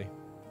tremendously.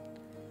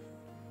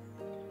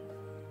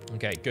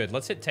 Okay, good.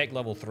 Let's hit tech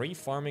level 3.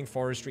 Farming,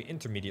 forestry,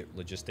 intermediate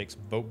logistics,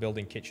 boat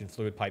building, kitchen,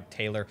 fluid pipe,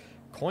 tailor,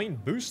 coin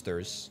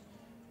boosters,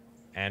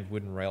 and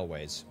wooden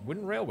railways.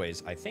 Wooden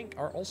railways, I think,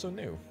 are also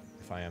new,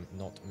 if I am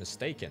not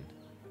mistaken,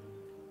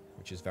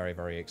 which is very,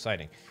 very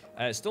exciting.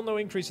 Still no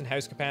increase in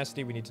house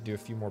capacity. We need to do a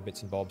few more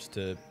bits and bobs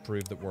to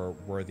prove that we're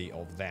worthy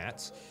of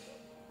that.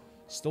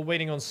 Still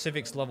waiting on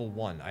civics level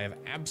 1. I have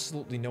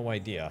absolutely no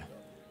idea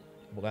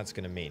what that's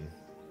going to mean.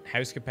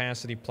 House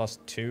capacity plus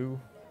 2.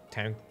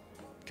 Town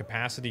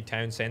capacity,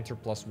 town center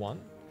plus 1.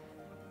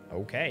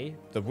 Okay.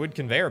 The wood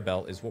conveyor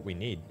belt is what we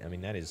need. I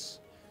mean, that is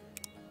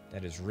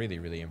really,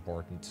 really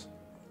important.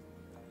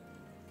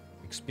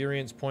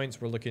 Experience points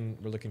we're looking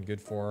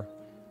good for.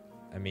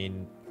 I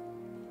mean,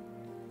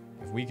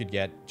 if we could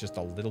get just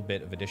a little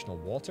bit of additional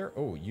water.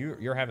 Oh,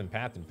 you're having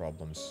pathing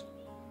problems.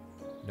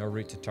 No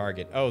route to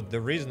target. Oh, the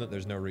reason that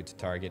there's no route to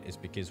target is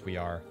because we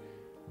are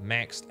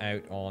maxed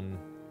out on...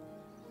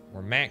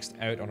 We're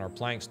maxed out on our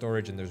plank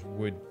storage, and there's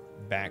wood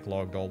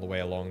backlogged all the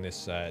way along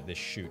this this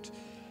chute.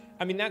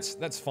 I mean,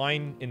 that's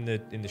fine in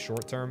the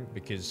short term,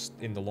 because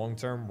in the long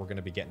term we're going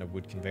to be getting a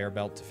wood conveyor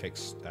belt to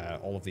fix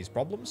all of these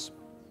problems.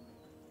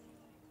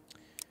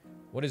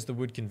 What is the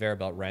wood conveyor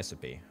belt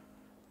recipe?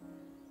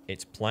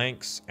 It's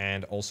planks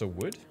and also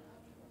wood.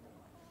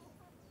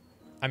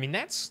 I mean,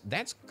 that's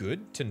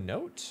good to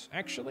note,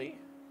 actually.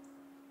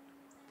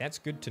 That's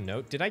good to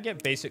note. Did I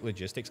get basic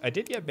logistics? I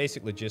did get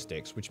basic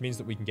logistics, which means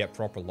that we can get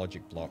proper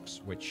logic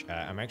blocks, which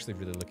I'm actually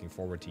really looking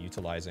forward to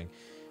utilizing,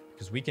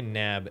 because we can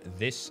nab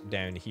this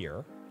down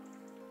here,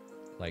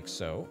 like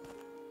so.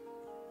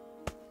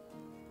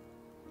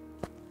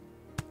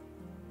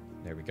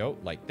 There we go,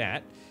 like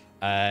that.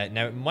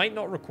 Now, it might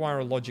not require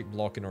a logic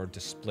block in order to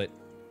split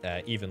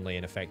evenly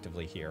and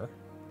effectively here.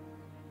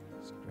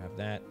 Let's grab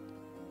that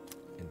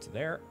into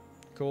there.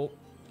 Cool.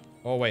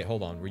 Oh, wait,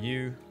 hold on. Were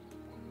you...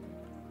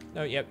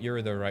 No, yep,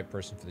 you're the right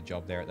person for the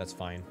job there. That's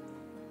fine.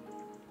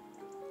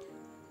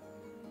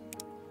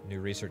 New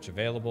research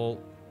available.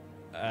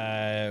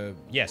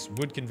 Yes,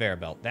 wood conveyor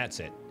belt. That's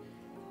it.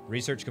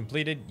 Research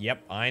completed.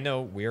 Yep, I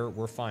know.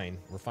 We're fine.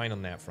 We're fine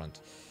on that front.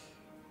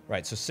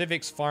 Right, so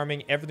civics,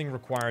 farming, everything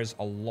requires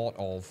a lot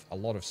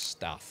of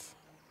stuff.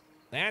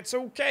 That's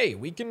okay.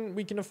 We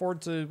can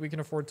afford to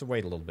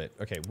wait a little bit.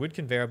 Okay, wood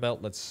conveyor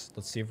belt. Let's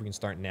see if we can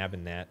start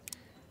nabbing that.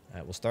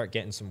 We'll start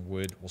getting some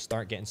wood. We'll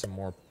start getting some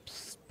more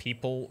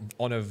people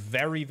on a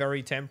very,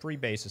 very temporary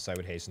basis, I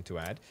would hasten to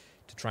add,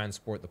 to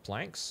transport the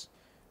planks,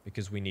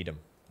 because we need them.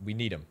 We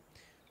need them.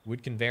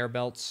 Wood conveyor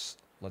belts.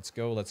 Let's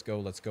go, let's go,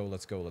 let's go,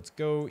 let's go, let's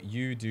go.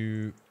 You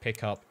do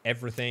pick up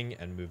everything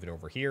and move it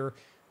over here.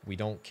 We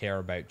don't care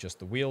about just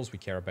the wheels. We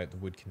care about the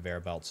wood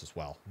conveyor belts as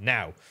well.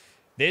 Now,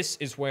 this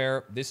is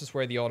where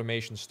the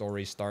automation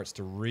story starts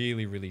to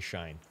really, really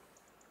shine.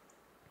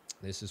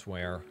 This is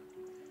where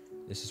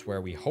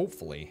we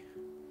hopefully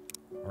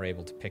are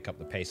able to pick up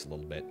the pace a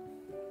little bit.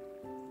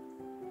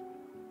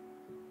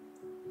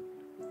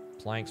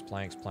 Planks,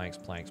 planks, planks,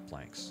 planks,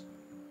 planks.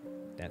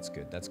 That's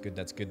good, that's good,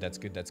 that's good, that's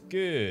good, that's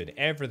good.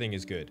 Everything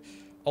is good.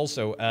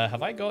 Also,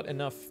 have I got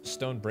enough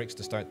stone bricks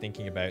to start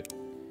thinking about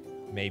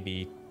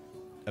maybe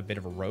a bit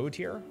of a road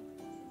here?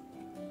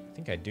 I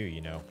think I do,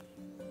 you know.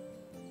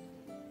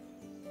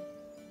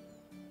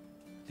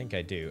 I think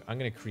I do. I'm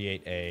going to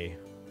create a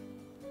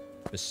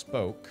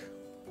bespoke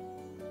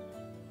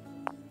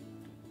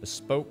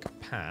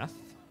path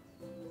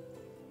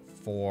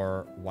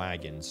for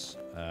wagons,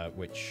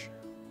 which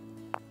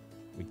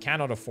we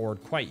cannot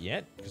afford quite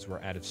yet because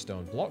we're out of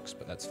stone blocks,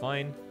 but that's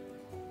fine.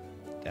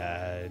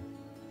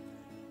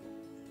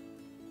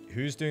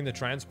 Who's doing the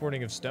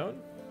transporting of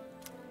stone?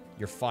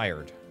 You're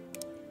fired.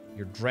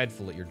 You're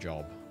dreadful at your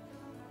job.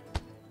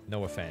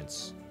 No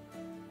offense.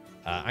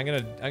 I'm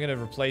gonna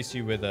replace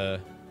you with a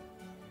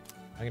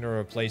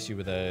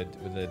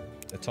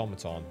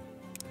automaton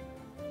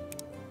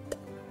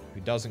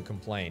who doesn't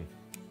complain.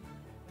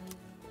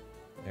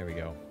 There we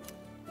go.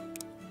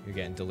 You're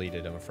getting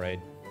deleted, I'm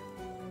afraid.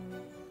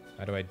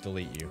 How do I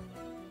delete you?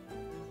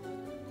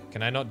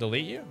 Can I not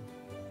delete you?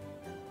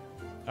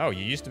 Oh,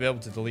 you used to be able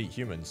to delete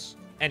humans.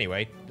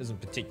 Anyway,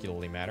 doesn't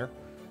particularly matter.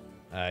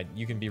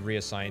 You can be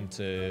reassigned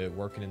to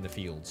working in the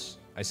fields.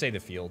 I say the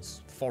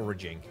fields.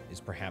 Foraging is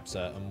perhaps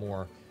a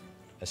more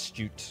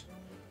astute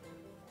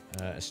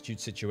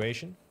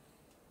situation.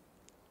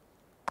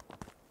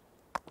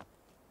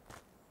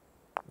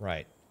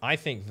 Right. I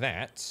think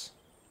that's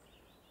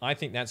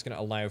going to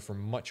allow for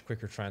much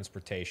quicker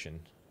transportation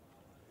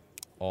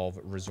of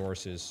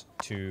resources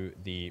to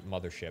the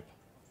mothership.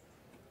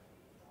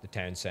 The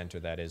town center,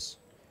 that is.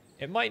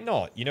 It might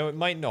not. You know, it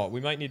might not. We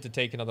might need to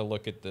take another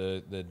look at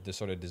the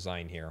sort of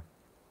design here.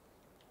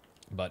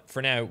 But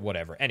for now,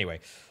 whatever. Anyway,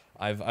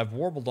 I've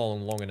warbled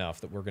on long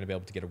enough that we're going to be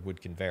able to get a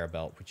wood conveyor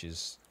belt, which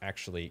is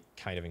actually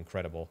kind of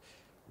incredible.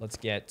 Let's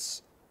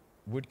get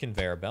wood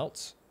conveyor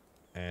belts,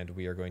 and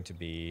we are going to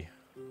be...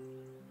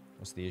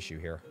 What's the issue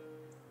here?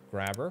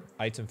 Grabber,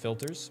 item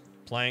filters,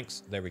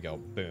 planks. There we go.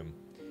 Boom.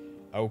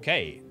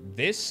 Okay,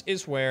 this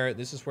is where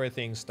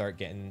things start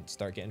getting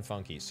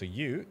funky. So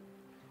you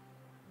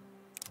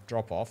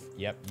drop off.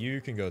 Yep,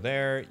 you can go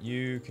there.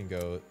 You can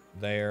go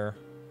there.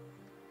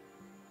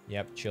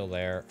 Yep, chill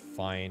there.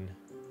 Fine.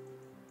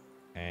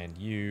 And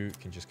you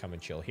can just come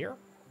and chill here.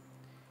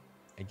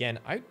 Again,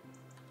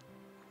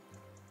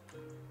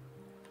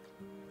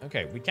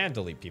 okay, we can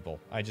delete people.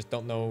 I just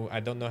don't know. I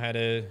don't know how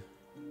to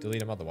delete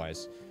them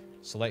otherwise.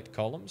 Select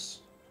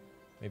columns.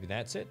 Maybe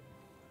that's it.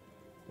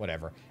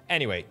 Whatever.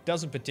 Anyway,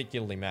 doesn't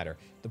particularly matter.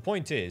 The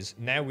point is,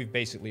 now we've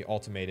basically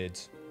automated...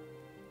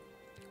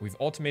 We've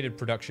automated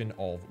production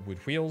of wood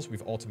wheels.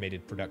 We've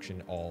automated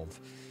production of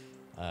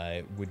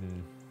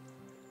wooden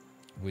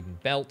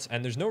belt.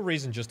 And there's no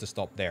reason just to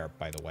stop there,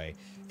 by the way.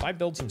 If I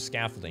build some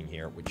scaffolding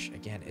here, which,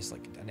 again, is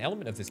like an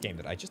element of this game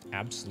that I just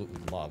absolutely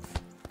love,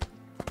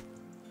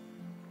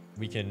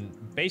 we can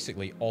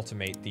basically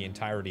automate the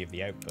entirety of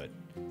the output.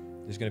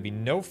 There's going to be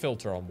no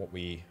filter on what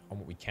we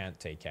can't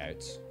take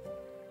out,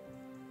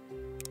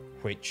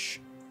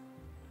 which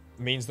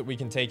means that we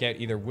can take out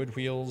either wood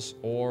wheels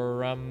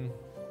or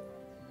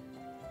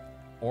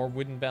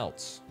wooden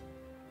belts,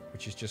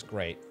 which is just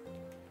great.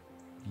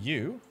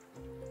 You,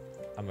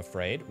 I'm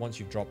afraid, once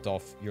you've dropped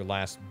off your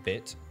last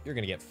bit, you're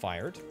going to get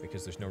fired,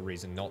 because there's no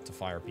reason not to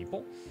fire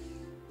people.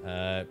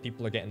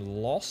 People are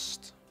getting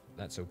lost.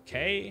 That's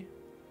okay.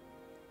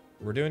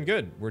 We're doing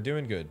good. We're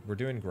doing good. We're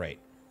doing great.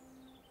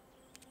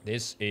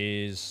 This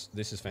is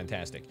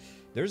fantastic.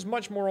 There's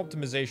much more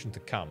optimization to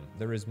come.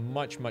 There is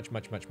much more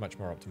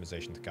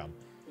optimization to come.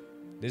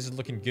 This is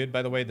looking good,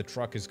 by the way. The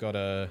truck has got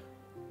a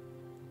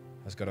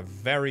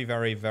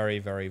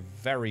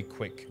very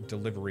quick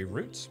delivery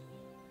route,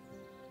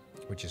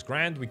 which is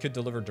grand. We could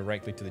deliver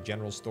directly to the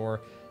general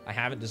store. I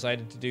haven't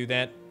decided to do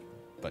that,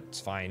 but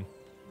it's fine.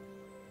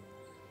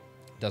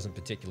 Doesn't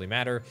particularly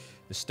matter.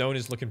 The stone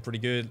is looking pretty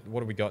good. What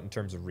do we got in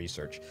terms of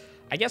research?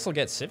 I guess I'll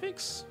get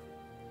civics.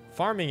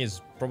 Farming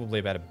is probably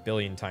about 1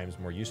 billion times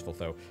more useful,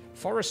 though.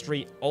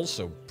 Forestry,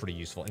 also pretty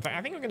useful. In fact,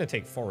 I think I'm going to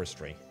take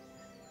forestry.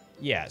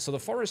 Yeah, so the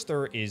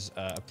forester is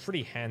a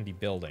pretty handy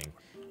building.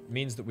 It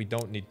means that we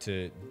don't need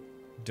to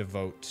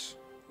devote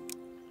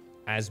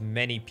as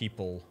many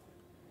people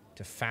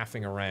to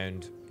faffing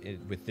around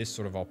with this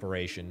sort of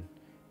operation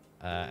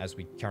as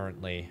we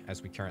currently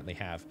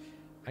have.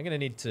 I'm gonna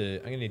need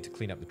to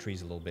clean up the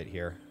trees a little bit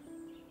here.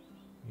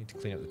 I need to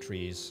clean up the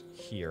trees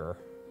here.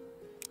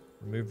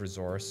 Remove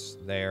resource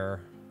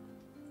there.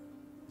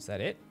 Is that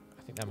it?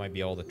 I think that might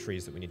be all the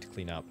trees that we need to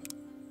clean up.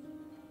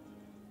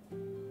 I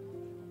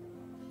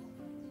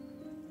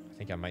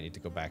think I might need to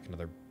go back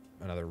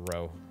another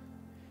row.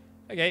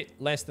 Okay,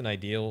 less than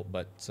ideal,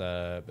 but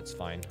it's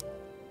fine.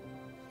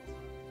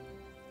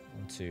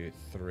 1, 2,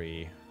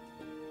 3.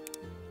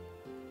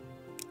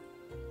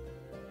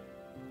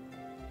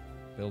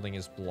 Building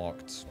is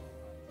blocked.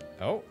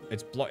 Oh,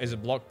 is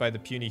it blocked by the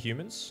puny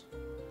humans?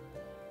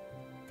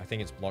 I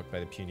think it's blocked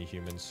by the puny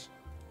humans.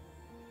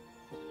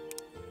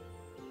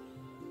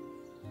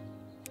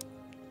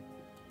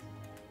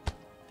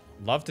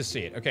 Love to see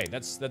it. Okay,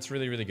 that's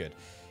really, really good.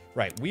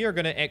 Right, we are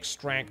going to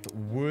extract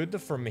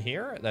wood from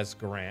here. That's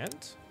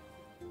grand.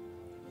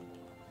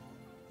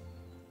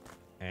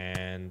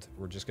 And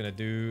we're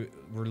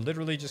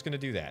literally just going to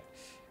do that.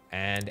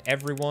 And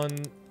everyone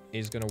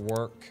is going to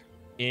work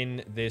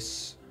in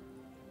this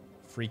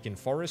freaking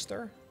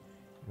forester.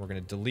 We're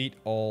going to delete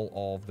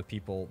all of the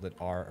people that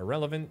are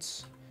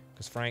irrelevant.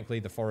 Because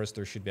frankly, the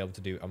forester should be able to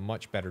do a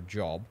much better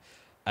job.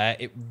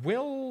 It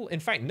will, in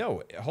fact,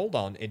 no, hold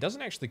on. It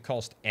doesn't actually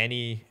cost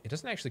any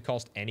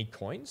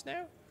coins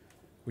now.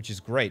 Which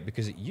is great,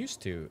 because it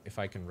used to, if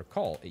I can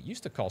recall, it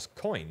used to cost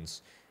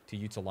coins to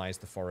utilize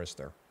the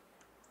forester.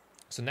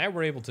 So now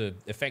we're able to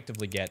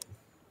effectively get,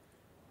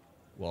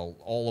 well,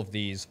 all of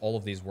these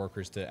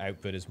workers to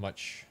output as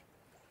much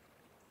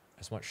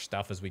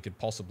stuff as we could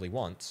possibly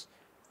want.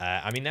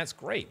 I mean, that's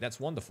great. That's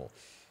wonderful.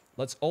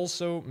 Let's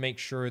also make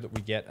sure that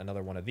we get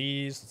another one of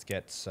these. Let's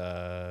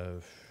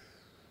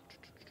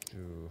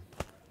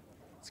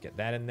get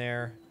that in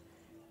there.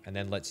 And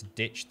then let's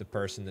ditch the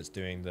person that's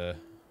doing the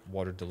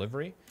water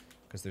delivery,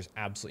 because there's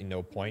absolutely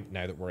no point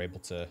now that we're able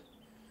to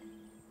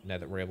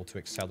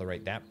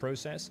accelerate that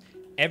process.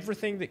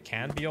 Everything that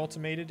can be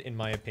automated, in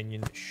my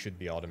opinion, should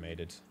be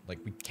automated. Like,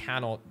 we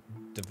cannot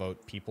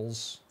devote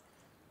people's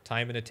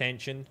time and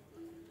attention.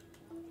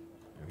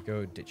 There we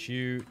go. Ditch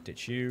you.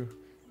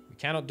 We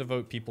cannot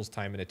devote people's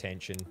time and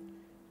attention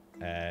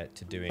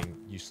to doing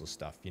useless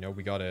stuff. You know,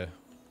 we gotta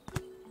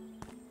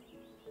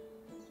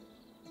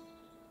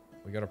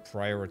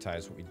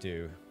prioritize what we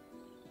do.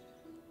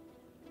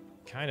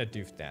 Kind of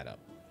doofed that up.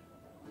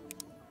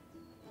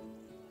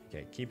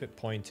 Okay, keep it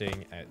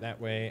pointing out that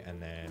way, and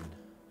then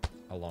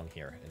along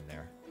here in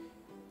there.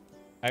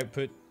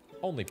 Output,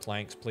 only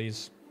planks,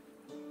 please.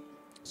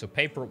 So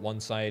paper at one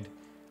side,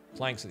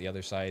 planks at the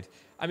other side.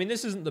 I mean,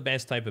 this isn't the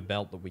best type of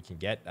belt that we can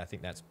get. I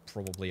think that's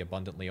probably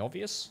abundantly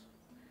obvious.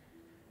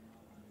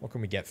 What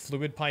can we get?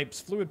 Fluid pipes.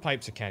 Fluid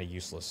pipes are kind of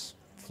useless.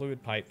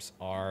 Fluid pipes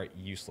are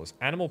useless.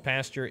 Animal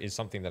pasture is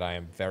something that I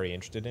am very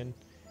interested in.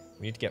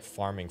 We need to get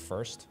farming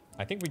first.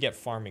 I think we get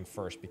farming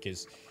first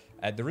because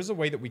there is a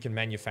way that we can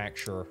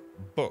manufacture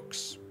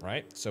books,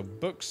 right? So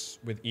books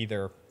with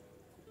either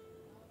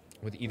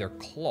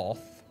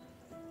cloth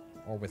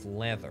or with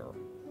leather,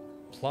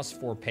 plus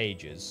 4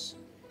 pages,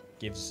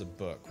 gives us a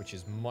book, which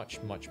is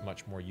much, much,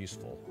 much more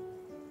useful.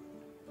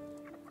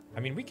 I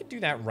mean, we could do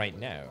that right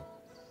now.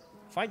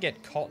 If I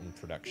get cotton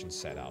production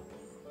set up,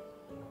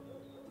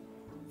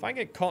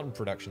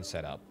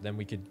 then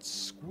we could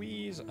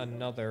squeeze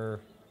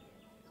another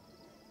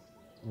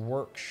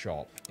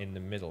workshop in the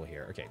middle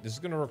here. Okay, this is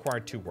going to require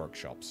 2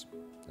 workshops.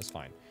 That's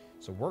fine.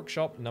 So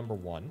workshop number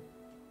 1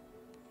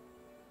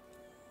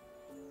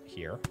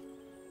 here.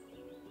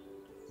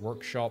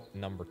 Workshop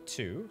number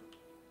 2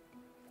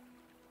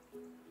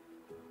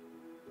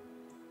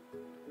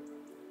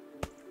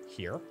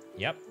 here.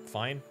 Yep,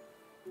 fine.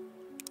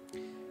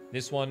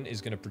 This one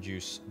is going to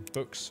produce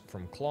books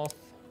from cloth,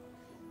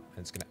 and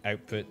it's going to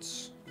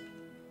output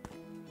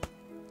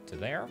to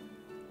there.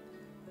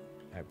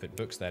 Output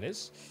books, that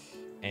is.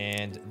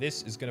 And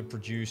this is going to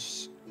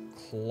produce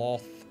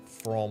cloth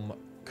from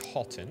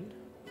cotton,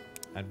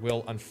 and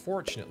will,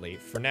 unfortunately,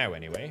 for now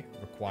anyway,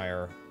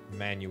 require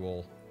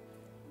manual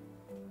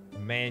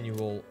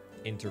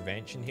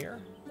intervention here.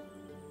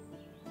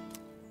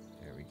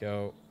 There we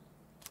go.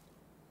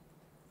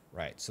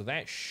 Right, so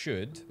that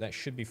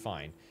should be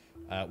fine.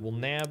 We'll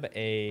nab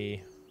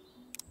a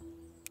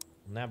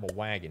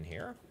wagon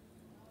here.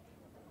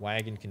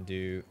 Wagon can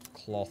do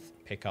cloth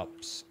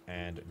pickups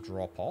and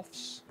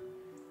drop-offs.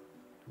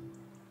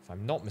 If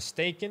I'm not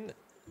mistaken,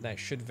 that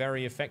should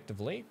very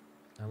effectively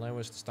allow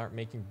us to start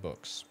making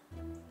books.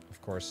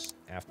 Of course,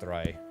 after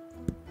I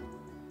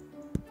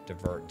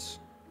divert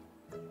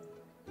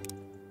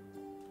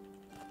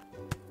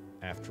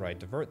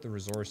the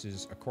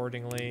resources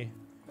accordingly.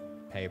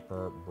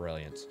 Paper,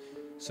 brilliant.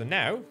 So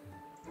now,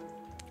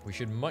 we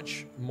should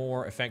much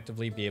more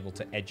effectively be able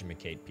to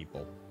educate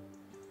people,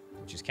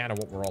 which is kind of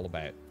what we're all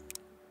about.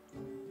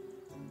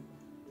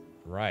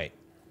 Right.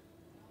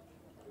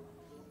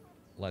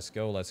 Let's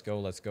go, let's go,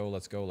 let's go,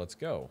 let's go, let's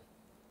go.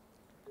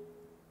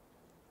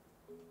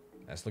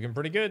 That's looking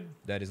pretty good.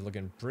 That is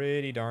looking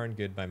pretty darn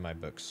good by my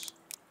books.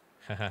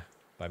 Haha,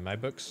 by my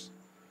books.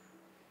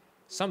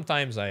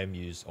 Sometimes I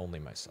amuse only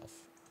myself.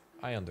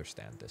 I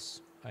understand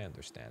this. I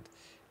understand.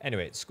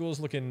 Anyway, school's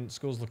looking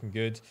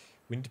good.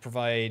 We need to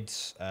provide,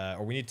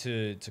 or we need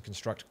to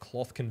construct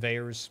cloth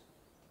conveyors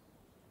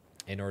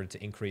in order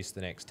to increase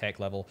the next tech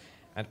level.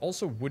 And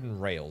also wooden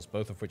rails,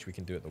 both of which we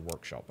can do at the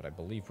workshop, but I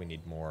believe we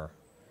need more...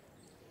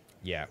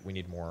 Yeah, we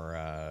need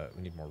more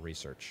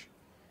research.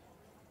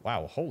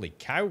 Wow, holy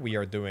cow, we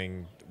are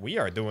doing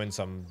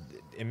some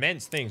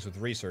immense things with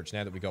research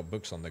now that we got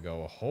books on the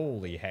go.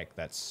 Holy heck,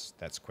 that's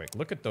quick.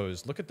 Look at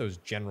those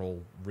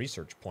general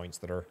research points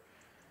that are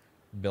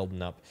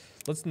building up.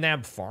 Let's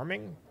nab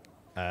farming.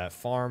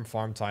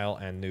 Farm tile,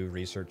 and new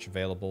research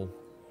available,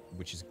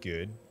 which is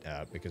good,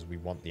 because we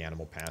want the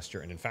animal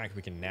pasture, and in fact,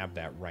 we can nab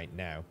that right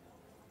now.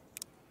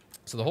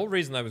 So the whole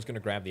reason I was going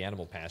to grab the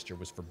animal pasture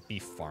was for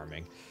beef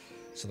farming,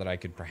 so that I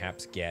could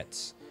perhaps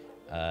get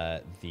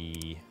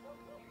the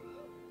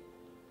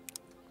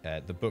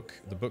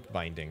books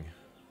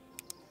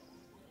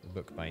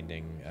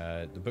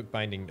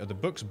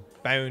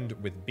bound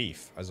with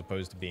beef as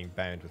opposed to being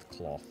bound with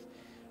cloth.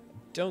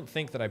 Don't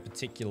think that I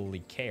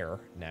particularly care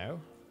now.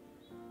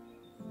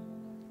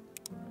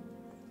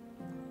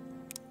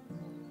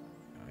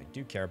 I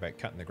do care about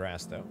cutting the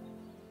grass though.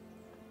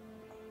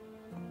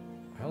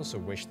 I also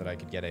wish that I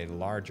could get a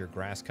larger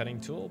grass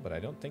cutting tool, but I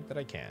don't think that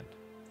I can.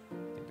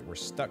 I think that we're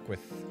stuck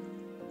with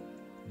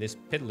this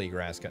piddly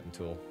grass cutting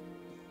tool.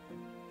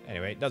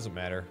 Anyway, it doesn't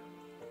matter.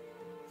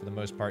 For the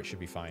most part, it should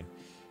be fine.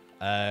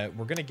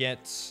 We're gonna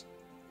get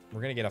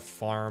a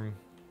farm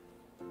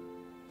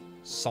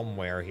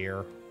somewhere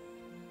here.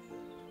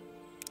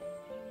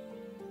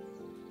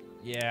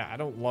 Yeah, I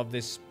don't love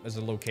this as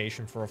a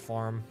location for a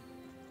farm.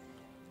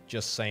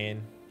 Just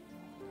saying.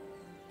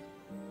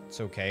 It's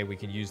okay, we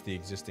can use the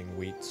existing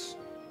wheats.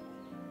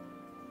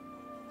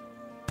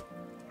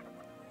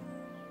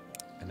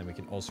 And then we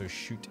can also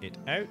shoot it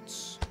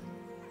out.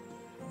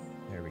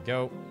 There we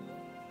go.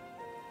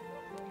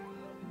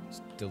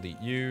 Let's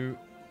delete you,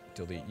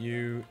 delete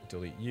you,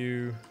 delete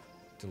you,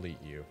 delete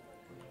you,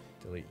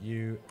 delete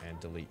you, and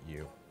delete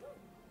you.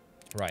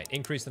 Right,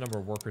 increase the number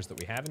of workers that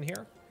we have in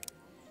here.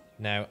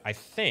 Now, I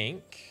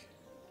think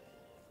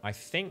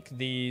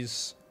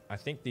these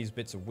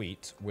bits of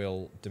wheat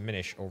will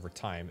diminish over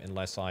time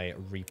unless I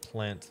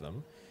replant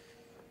them,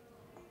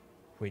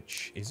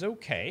 which is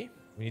okay.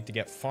 We need to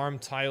get farm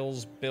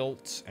tiles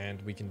built,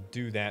 and we can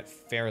do that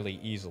fairly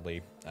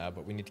easily,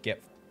 but we need to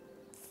get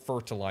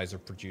fertilizer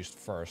produced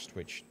first,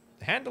 which,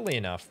 handily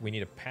enough, we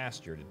need a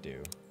pasture to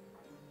do.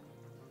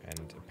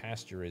 And a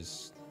pasture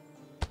is,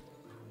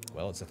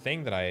 well, it's a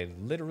thing that I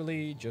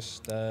literally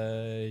just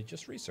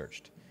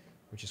researched,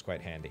 which is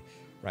quite handy.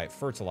 Right,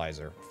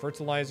 fertilizer.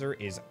 Fertilizer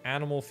is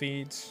animal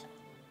feeds.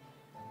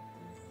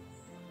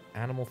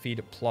 Animal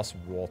feed plus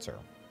water.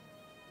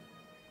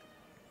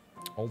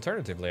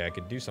 Alternatively, I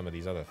could do some of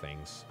these other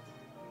things.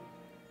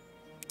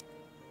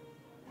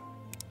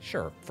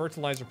 Sure,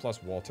 fertilizer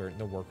plus water,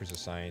 no workers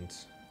assigned.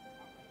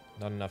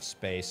 Not enough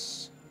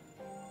space.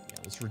 Yeah,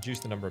 let's reduce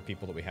the number of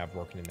people that we have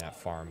working in that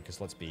farm,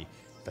 because let's be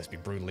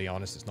brutally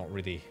honest, it's not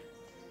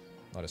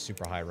a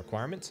super high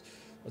requirement.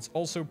 Let's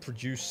also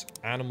produce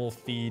animal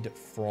feed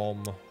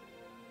from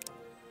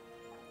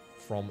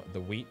the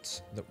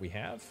wheat that we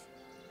have.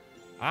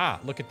 Ah,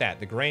 look at that.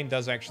 The grain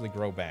does actually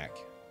grow back.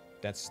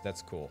 That's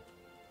cool.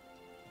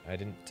 I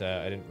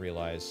didn't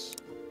realize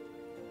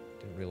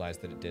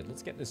that it did.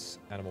 Let's get this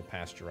animal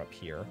pasture up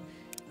here.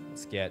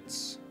 Let's get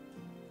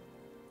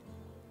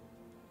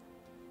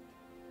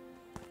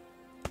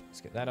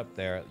that up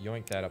there.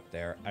 Yoink that up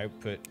there.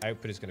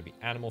 Output is going to be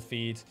animal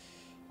feed.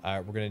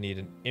 We're going to need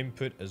an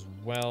input as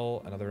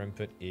well. Another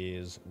input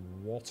is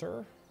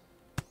water.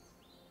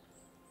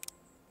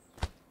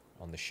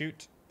 On the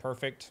chute.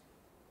 Perfect.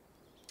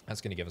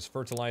 That's going to give us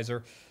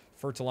fertilizer.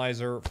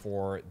 Fertilizer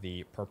for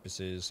the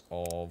purposes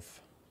of...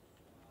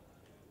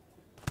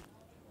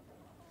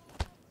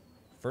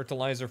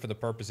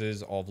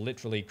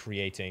 literally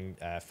creating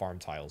farm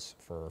tiles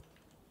for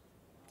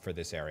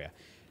this area.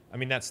 I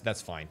mean,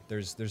 that's fine.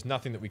 There's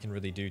nothing that we can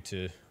really do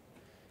to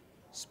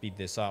speed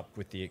this up,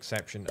 with the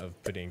exception of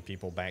putting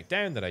people back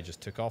down that I just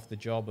took off the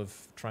job of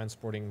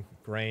transporting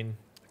grain.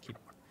 I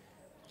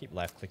keep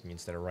left-clicking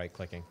instead of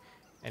right-clicking.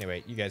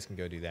 Anyway, you guys can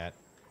go do that.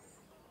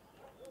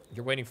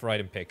 You're waiting for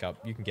item pickup.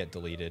 You can get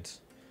deleted.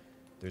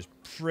 There's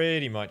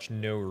pretty much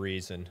no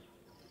reason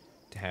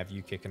to have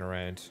you kicking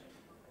around.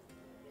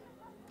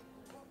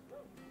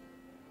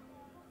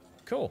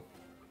 Cool.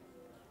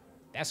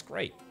 That's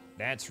great.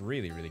 That's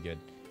really, really good.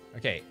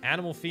 Okay,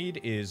 animal feed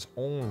is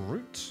en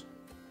route,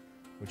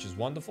 which is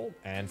wonderful,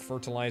 and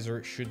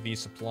fertilizer should be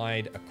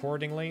supplied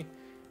accordingly,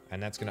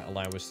 and that's going to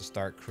allow us to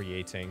start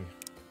creating...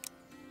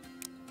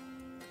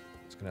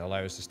 It's going to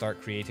allow us to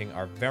start creating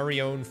our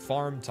very own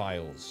farm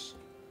tiles,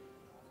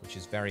 which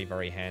is very,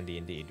 very handy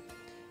indeed.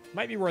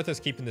 Might be worth us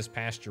keeping this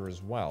pasture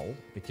as well,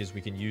 because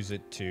we can use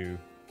it to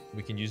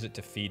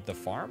feed the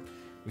farm.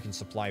 We can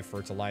supply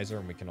fertilizer,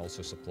 and we can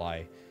also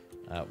supply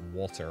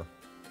water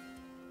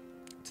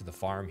to the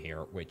farm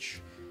here,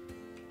 which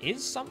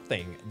is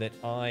something that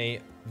I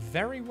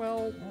very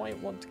well might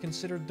want to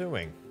consider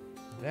doing.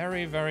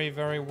 Very, very,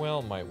 very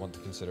well might want to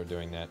consider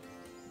doing that.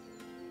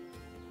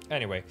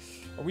 Anyway,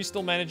 are we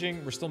still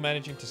managing? We're still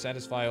managing to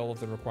satisfy all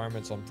of the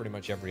requirements on pretty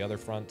much every other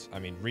front. I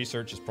mean,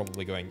 research is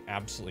probably going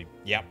absolutely,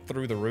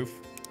 through the roof.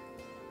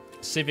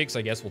 Civics,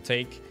 I guess we'll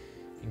take.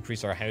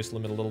 Increase our house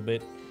limit a little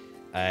bit.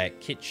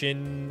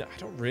 Kitchen, I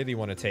don't really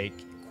want to take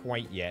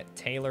quite yet.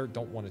 Tailor,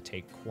 don't want to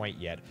take quite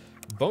yet.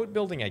 Boat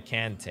building I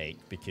can take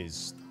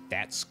because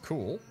that's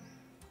cool.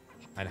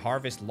 And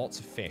harvest lots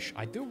of fish.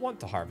 I do want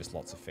to harvest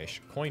lots of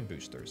fish. Coin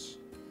boosters.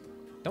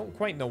 Don't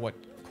quite know what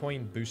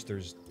coin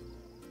boosters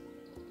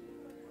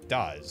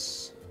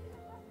does.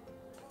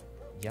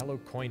 Yellow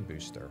coin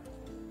booster.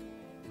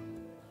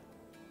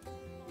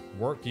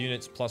 Work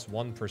units plus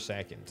 1 per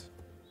second.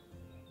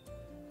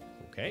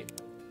 Okay.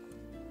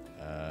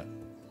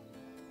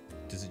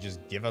 Does it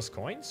just give us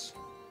coins?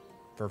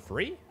 For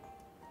free?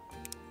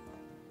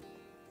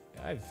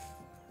 I've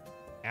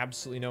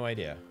absolutely no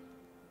idea.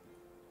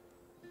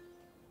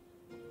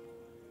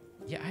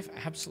 Yeah, I've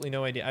absolutely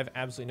no idea. I've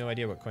absolutely no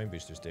idea what coin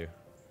boosters do.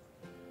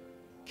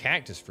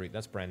 Cactus fruit.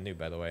 That's brand new,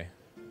 by the way.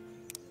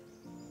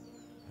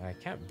 I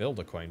can't build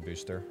a coin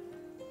booster.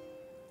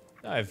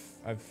 I've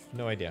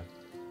no idea.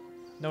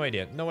 No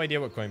idea. No idea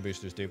what coin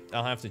boosters do.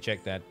 I'll have to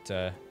check that.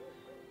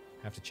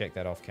 Have to check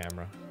that off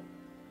camera.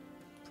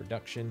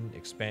 Production,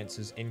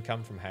 expenses,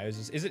 income from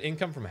houses. Is it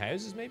income from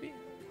houses, maybe?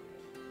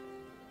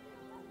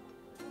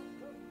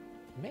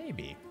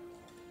 Maybe.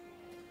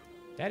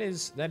 That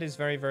is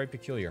very, very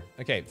peculiar.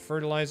 Okay,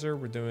 fertilizer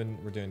we're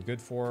doing good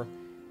for.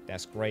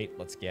 That's great.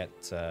 Let's get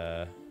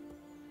some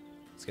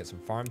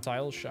farm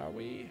tiles, shall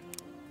we?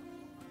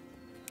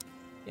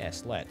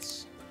 Yes,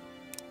 let's.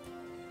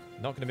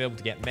 Not going to be able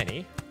to get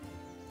many.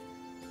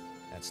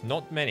 That's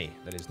not many.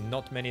 That is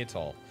not many at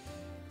all.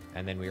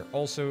 And then we are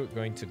also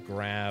going to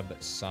grab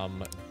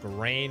some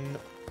grain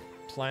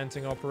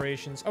planting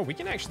operations. Oh, we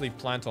can actually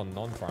plant on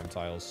non-farm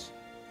tiles.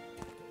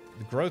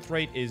 The growth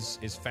rate is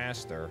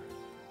faster.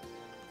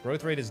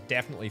 Growth rate is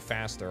definitely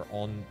faster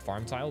on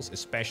farm tiles,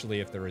 especially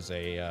if there is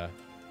a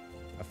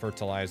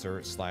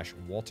fertilizer slash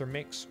water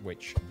mix,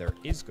 which there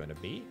is going to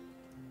be.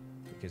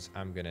 Because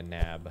I'm going to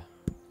nab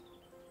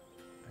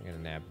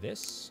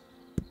this.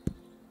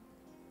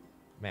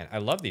 Man, I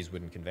love these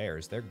wooden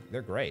conveyors.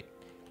 They're great.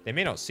 They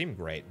may not seem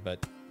great,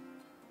 but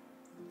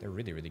they're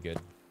really, really good.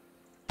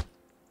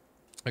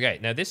 Okay,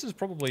 now this is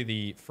probably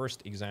the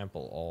first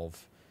example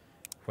of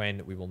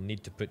when we will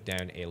need to put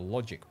down a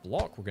logic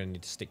block. We're going to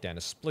need to stick down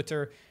a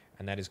splitter,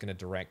 and that is going to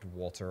direct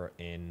water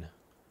in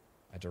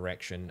a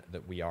direction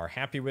that we are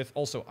happy with.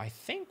 Also, I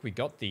think we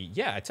got the...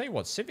 Yeah, I tell you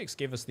what, Civics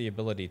gave us the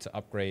ability to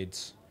upgrade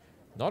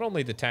not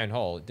only the town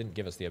hall, it didn't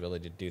give us the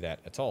ability to do that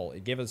at all.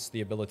 It gave us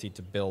the ability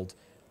to build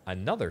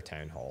another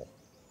town hall.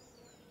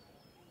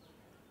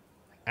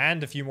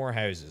 And a few more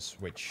houses,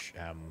 which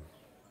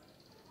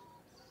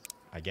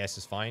I guess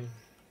is fine.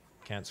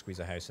 Can't squeeze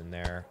a house in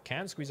there.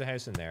 Can squeeze a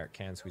house in there.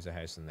 Can squeeze a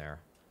house in there.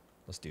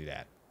 Let's do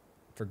that.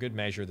 For good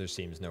measure, there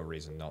seems no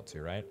reason not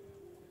to, right?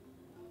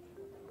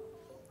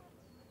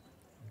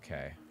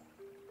 Okay.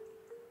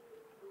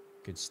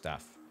 Good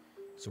stuff.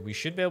 So we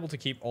should be able to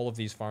keep all of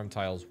these farm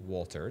tiles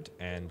watered,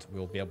 and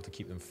we'll be able to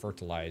keep them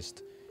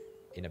fertilized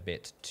in a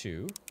bit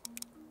too.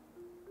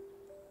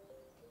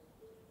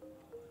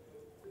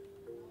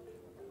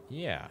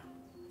 Yeah.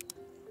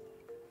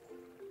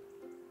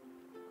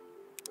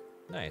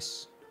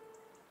 Nice.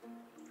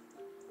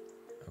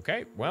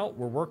 Okay, well,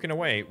 we're working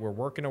away. We're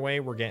working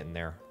away. We're getting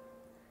there.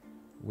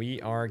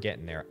 We are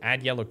getting there.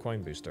 Add yellow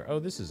coin booster. Oh,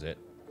 this is it.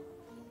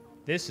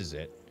 This is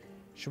it.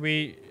 Should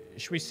we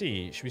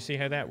see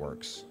how that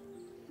works?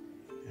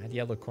 Add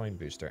yellow coin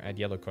booster. Add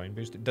yellow coin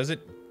booster. Does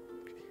it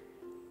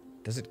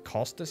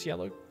cost us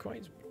yellow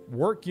coins?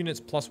 Work units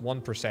plus 1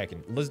 per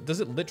second.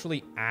 Does it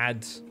literally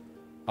add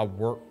a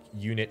work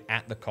unit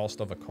at the cost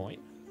of a coin?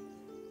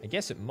 I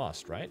guess it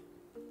must, right?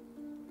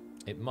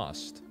 It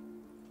must.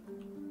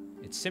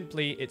 It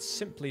simply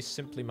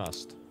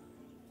must.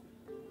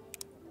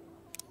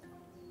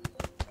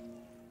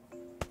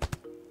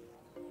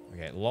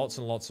 Okay, lots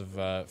and lots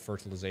of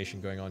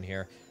fertilization going on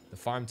here. The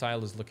farm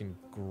tile is looking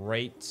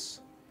great.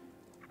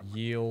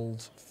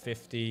 Yield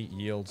 50,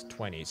 yield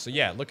 20. So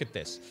yeah, look at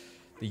this.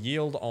 The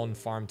yield on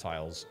farm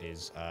tiles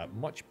is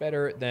much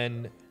better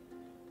than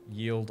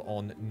yield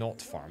on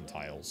not farm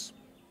tiles,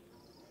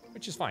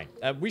 which is fine.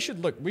 We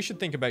should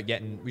think about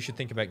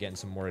getting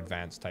some more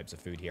advanced types of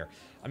food here.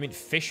 I mean,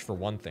 fish for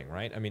one thing,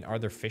 right? I mean, are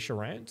there fish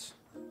around?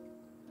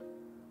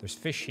 There's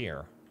fish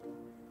here.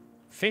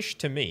 Fish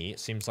to me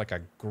seems like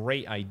a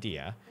great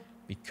idea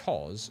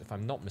because, if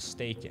I'm not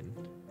mistaken,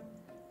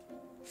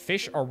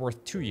 fish are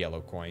worth 2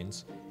 yellow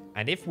coins,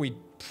 and if we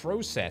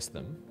process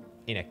them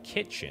in a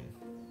kitchen,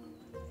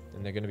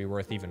 then they're going to be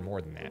worth even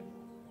more than that.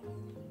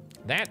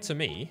 That to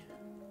me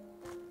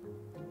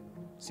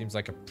seems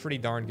like a pretty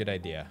darn good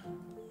idea.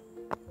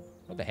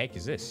 What the heck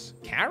is this?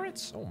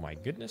 Carrots? Oh my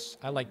goodness.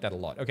 I like that a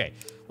lot. Okay,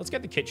 let's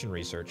get the kitchen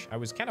research. I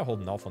was kind of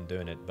holding off on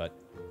doing it, but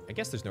I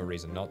guess there's no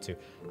reason not to.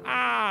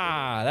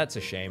 Ah, that's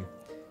a shame.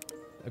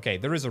 Okay,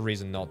 there is a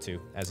reason not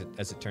to, as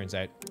it turns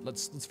out.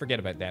 Let's forget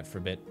about that for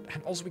a bit.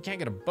 And also, we can't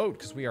get a boat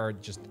because we are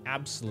just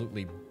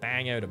absolutely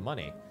bang out of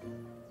money.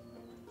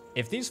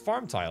 If these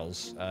farm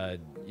tiles,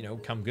 you know,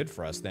 come good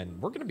for us, then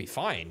we're going to be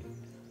fine.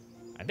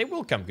 And they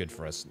will come good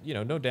for us, you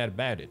know, no doubt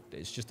about it.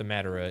 It's just a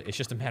matter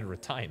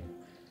of time.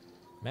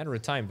 Matter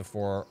of time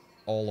before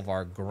all of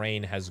our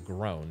grain has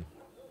grown.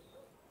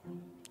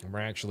 And we're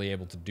actually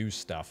able to do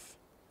stuff.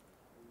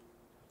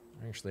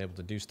 We're actually able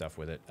to do stuff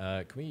with it.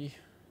 Can we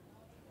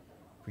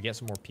get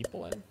some more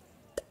people in?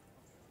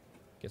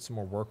 Get some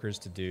more workers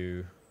to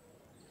do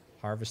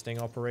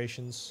harvesting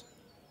operations.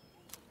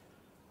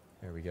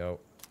 There we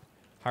go.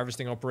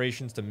 Harvesting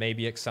operations to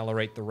maybe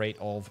accelerate the rate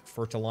of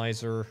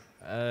fertilizer,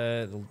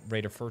 the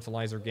rate of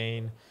fertilizer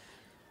gain,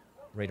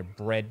 rate of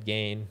bread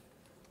gain.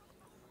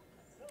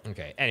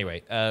 Okay,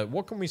 anyway,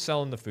 what can we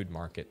sell in the food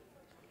market?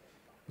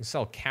 We can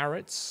sell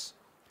carrots.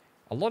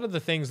 A lot of the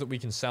things that we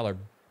can sell are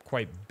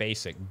quite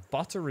basic.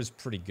 Butter is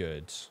pretty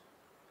good.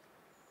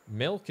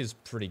 Milk is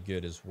pretty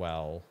good as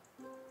well.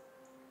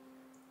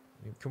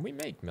 Can we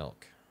make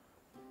milk?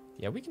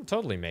 Yeah, we can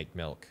totally make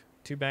milk.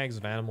 2 bags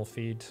of animal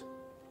feed.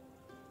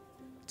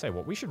 Tell you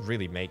what, we should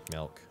really make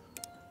milk.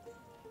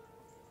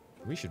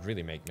 We should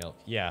really make milk.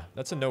 Yeah,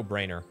 that's a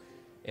no-brainer.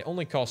 It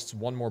only costs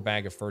 1 more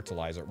bag of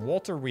fertilizer.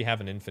 Water we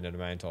have an infinite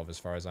amount of as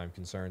far as I'm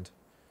concerned.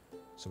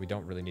 So we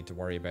don't really need to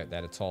worry about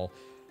that at all.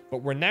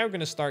 But we're now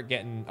going to start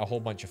getting a whole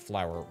bunch of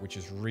flour, which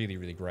is really,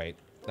 really great.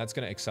 That's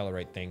going to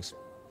accelerate things.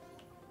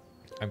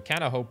 I'm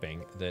kind of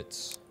hoping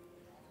that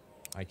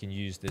I can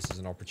use this as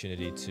an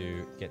opportunity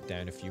to get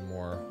down a few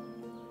more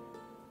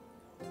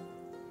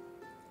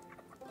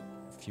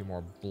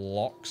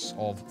blocks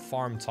of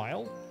farm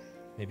tile.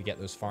 Maybe get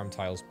those farm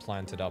tiles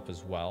planted up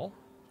as well.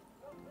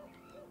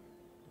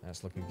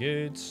 That's looking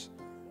good.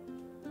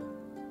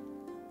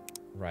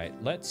 Right,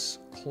 let's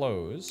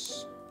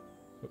close.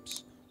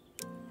 Oops.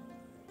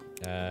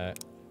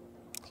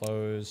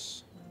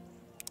 Close.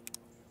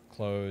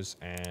 Close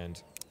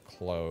and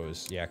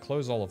close. Yeah,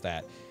 close all of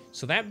that.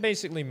 So that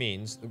basically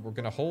means that we're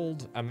going to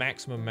hold a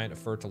maximum amount of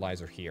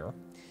fertilizer here.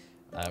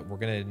 We're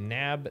going to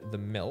nab the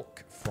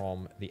milk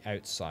from the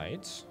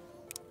outside.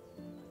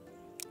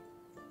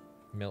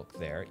 Milk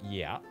there,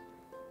 yeah.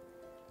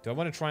 Do I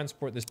want to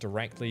transport this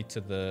directly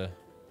to the...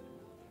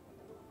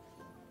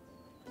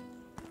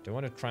 Do I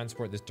want to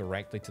transport this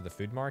directly to the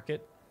food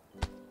market?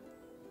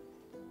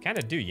 Kind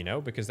of do, you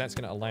know, because that's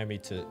going to allow me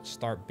to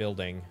start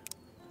building...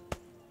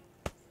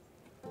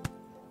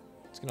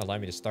 It's going to allow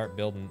me to start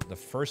building the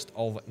first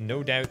of,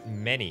 no doubt,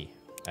 many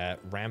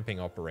ramping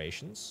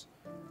operations,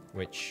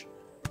 which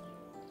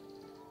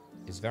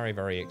is very,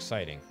 very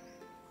exciting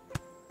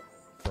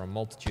for a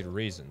multitude of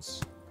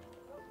reasons.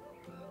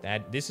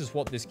 This is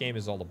what this game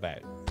is all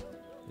about.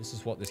 This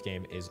is what this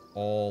game is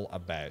all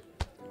about.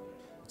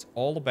 It's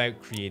all about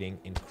creating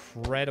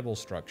incredible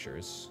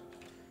structures.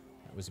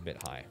 That was a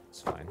bit high.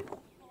 It's fine.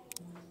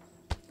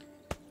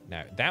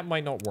 Now, that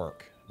might not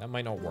work. That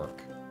might not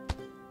work.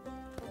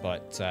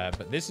 But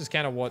this is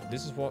kind of what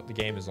the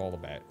game is all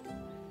about.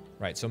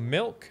 Right, so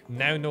milk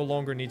now no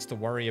longer needs to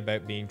worry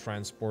about being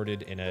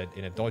transported in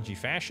a dodgy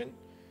fashion.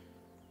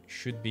 It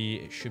should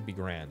be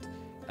grand.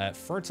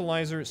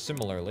 Fertilizer,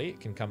 similarly,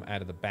 can come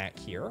out of the back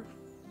here.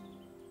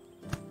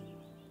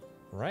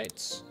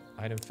 Right.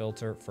 Item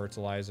filter,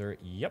 fertilizer,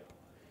 yep.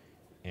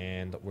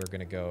 And we're going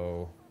to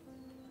go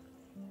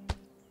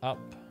up,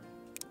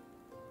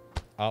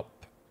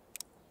 up,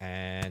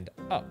 and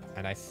up.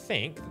 And I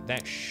think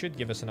that should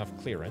give us enough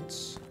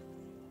clearance.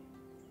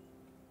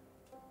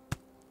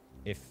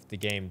 If the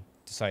game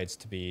decides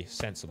to be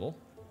sensible.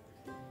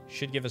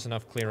 Should give us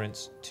enough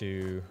clearance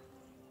to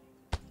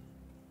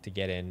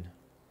get in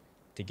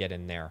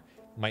there.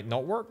 Might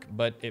not work,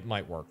 but it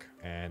might work.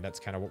 And that's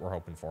kind of what we're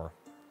hoping for.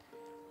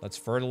 Let's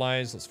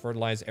fertilize. Let's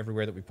fertilize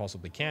everywhere that we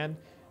possibly can.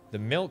 The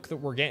milk that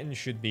we're getting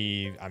should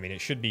be... I mean,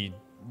 it should be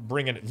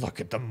bringing it...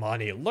 Look at the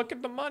money. Look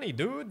at the money,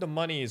 dude. The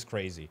money is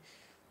crazy.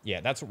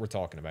 Yeah, that's what we're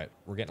talking about.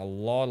 We're getting a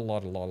lot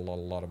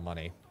of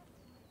money.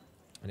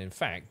 And in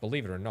fact,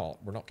 believe it or not,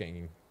 we're not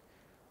getting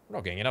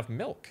enough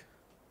milk.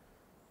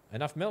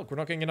 Enough milk. We're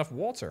not getting enough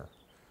water.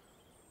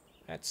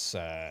 That's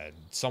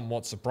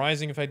somewhat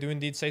surprising if I do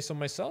indeed say so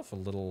myself. A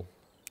little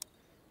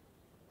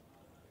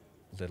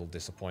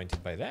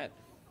disappointed by that.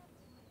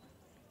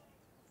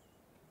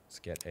 Let's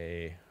get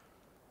a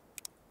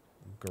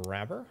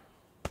grabber.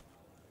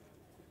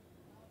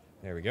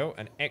 There we go.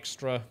 An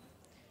extra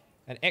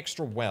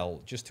well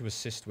just to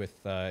assist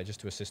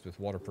with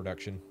water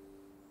production.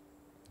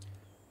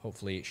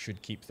 Hopefully it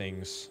should keep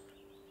things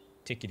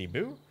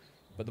tickety-boo.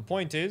 But the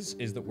point is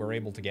that we're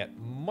able to get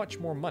much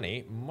more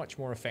money, much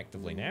more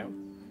effectively now.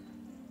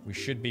 We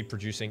should be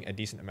producing a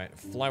decent amount of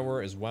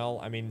flour as well.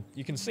 I mean,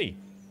 you can see.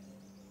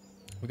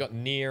 We got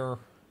near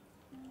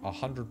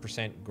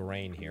 100%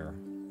 grain here,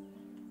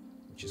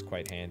 which is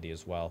quite handy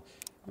as well.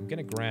 I'm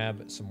going to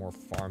grab some more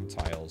farm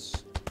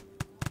tiles.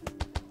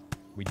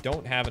 We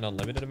don't have an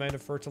unlimited amount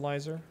of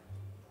fertilizer.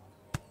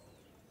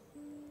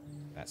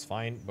 That's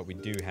fine, but we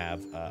do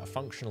have a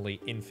functionally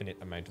infinite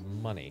amount of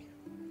money.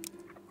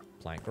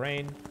 Plant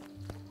grain.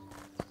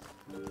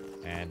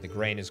 And the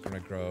grain is going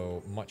to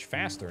grow much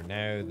faster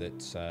now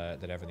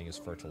that everything is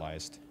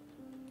fertilized,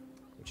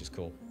 which is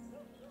cool.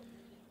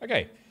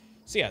 Okay,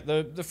 so yeah,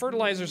 the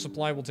fertilizer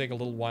supply will take a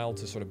little while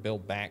to sort of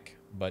build back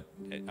but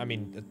I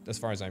mean, as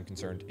far as I'm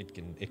concerned, it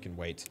can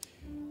wait.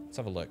 Let's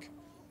have a look.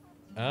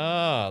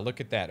 Ah, look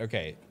at that.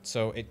 Okay,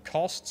 so it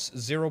costs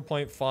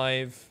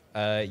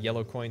 0.5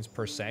 yellow coins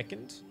per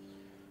second.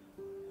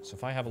 So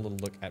if I have a little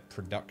look at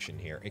production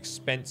here,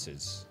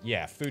 expenses,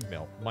 yeah, food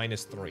mill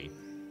 -3.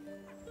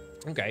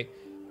 Okay,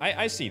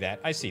 I see that.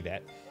 I see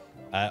that.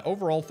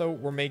 Overall, though,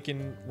 we're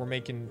making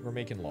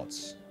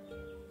lots.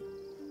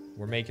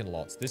 We're making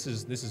lots. This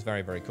is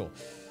very, very cool.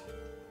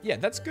 Yeah,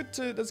 that's good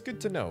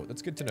to know.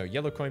 That's good to know.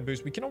 Yellow coin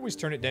boost. We can always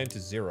turn it down to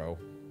 0.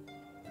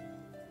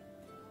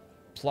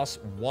 Plus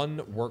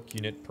 1 work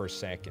unit per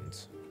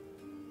second.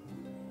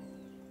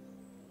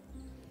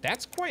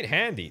 That's quite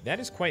handy. That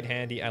is quite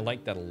handy. I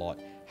like that a lot.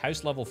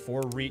 House level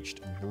 4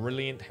 reached.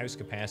 Brilliant. House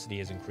capacity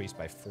has increased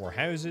by 4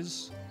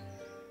 houses.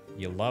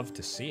 You love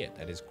to see it.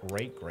 That is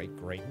great, great,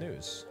 great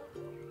news.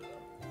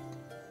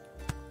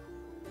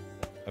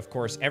 Of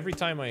course, every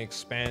time I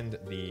expand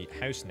the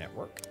house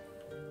network,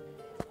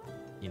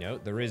 you know,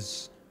 there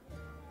is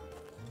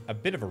a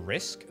bit of a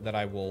risk that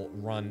I will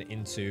run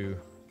into...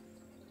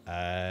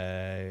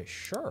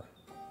 sure.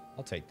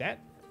 I'll take that.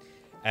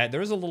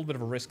 There is a little bit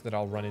of a risk that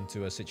I'll run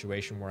into a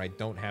situation where I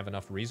don't have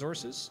enough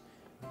resources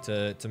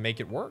to make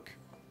it work.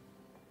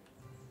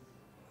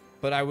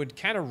 But I would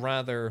kind of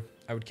rather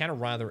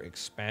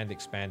expand,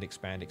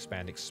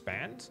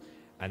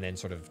 and then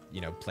sort of,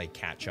 you know, play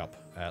catch up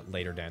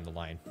later down the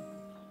line.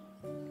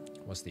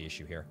 What's the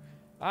issue here?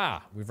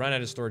 Ah, we've run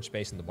out of storage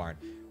space in the barn.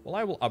 Well,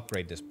 I will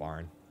upgrade this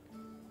barn,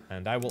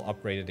 and I will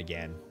upgrade it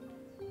again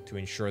to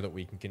ensure that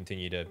we can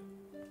continue to,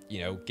 you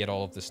know, get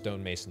all of the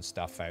stonemason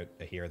stuff out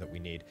here that we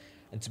need.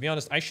 And to be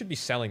honest, I should be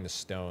selling the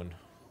stone.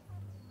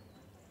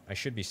 I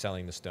should be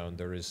selling the stone.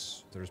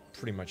 There's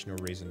pretty much no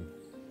reason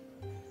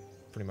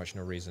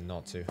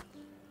not to.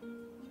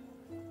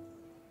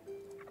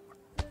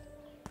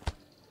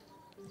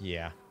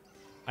 Yeah.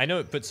 I know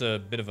it puts a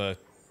bit of a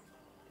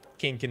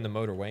kink in the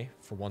motorway,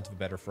 for want of a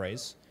better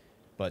phrase.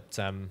 But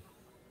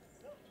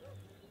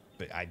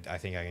I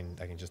think I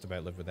can just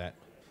about live with that.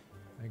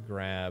 If I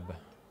grab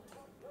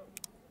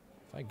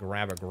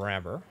a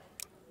grabber.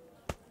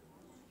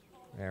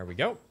 There we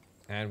go.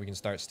 And we can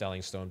start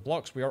selling stone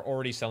blocks. We are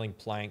already selling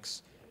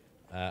planks,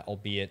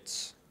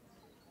 albeit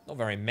not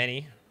very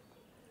many.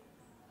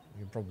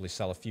 We can probably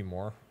sell a few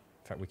more.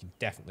 In fact, we can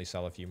definitely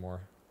sell a few more.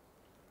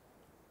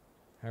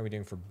 How are we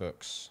doing for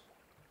books?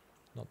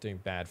 Not doing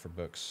bad for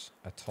books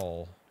at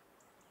all.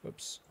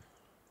 Whoops.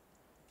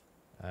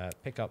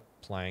 Pick up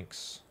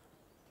planks.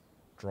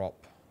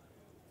 Drop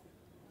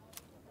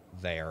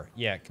there.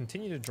 Yeah,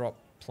 continue to drop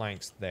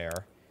planks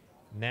there.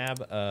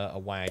 Nab a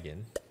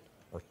wagon.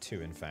 Or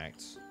 2, in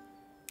fact.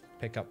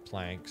 Pick up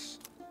planks.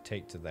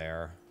 Take to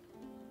there.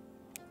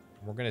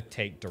 We're going to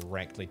take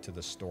directly to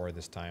the store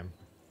this time.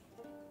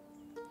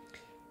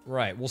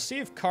 Right, we'll see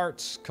if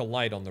carts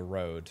collide on the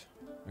road.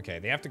 Okay,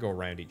 they have to go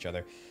around each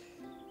other.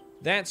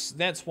 That's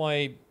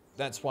why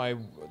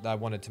I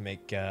wanted to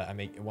make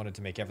wanted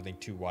to make everything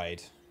too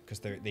wide, because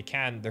there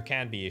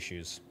can be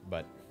issues,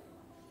 but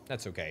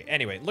that's okay.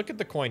 Anyway, look at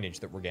the coinage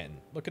that we're getting.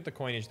 Look at the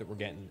coinage that we're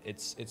getting.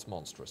 It's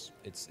monstrous.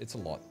 It's a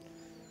lot.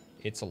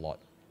 It's a lot.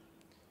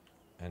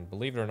 And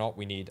believe it or not,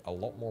 we need a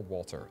lot more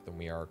water than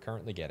we are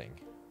currently getting.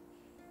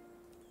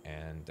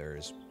 And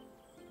there's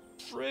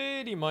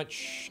pretty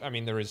much, I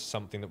mean, there is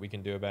something that we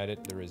can do about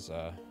it. There is, you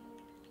know,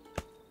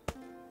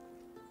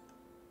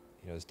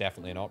 there's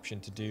definitely an option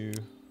to do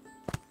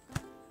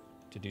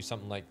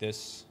something like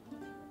this.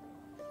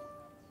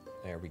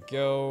 There we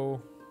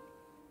go.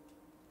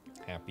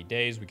 Happy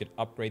days. We could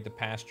upgrade the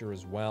pasture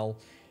as well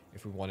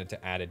if we wanted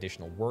to add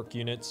additional work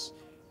units.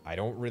 I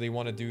don't really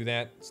want to do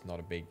that. It's not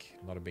a big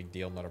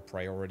deal, not a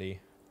priority.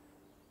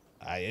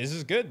 This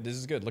is good. This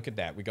is good. Look at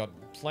that. We got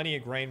plenty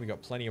of grain. We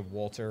got plenty of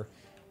water.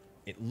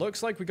 It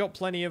looks like we got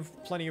plenty of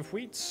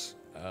wheats,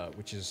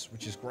 which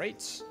is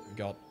great. We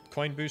got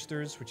coin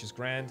boosters, which is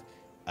grand.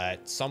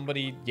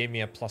 Somebody gave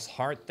me a plus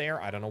heart there.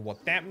 I don't know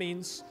what that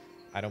means.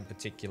 I don't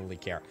particularly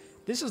care.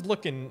 This is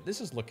looking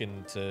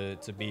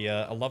to be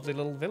a lovely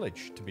little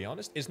village, to be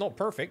honest. It's not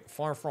perfect,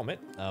 far from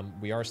it.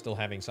 We are still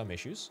having some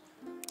issues.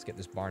 Let's get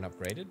this barn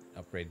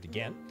upgraded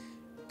again.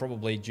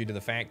 Probably due to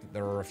the fact that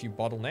there are a few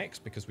bottlenecks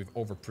because we've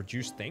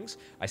overproduced things.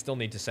 I still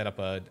need to set up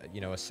a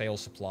sales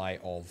supply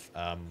of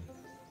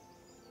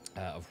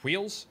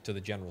wheels to the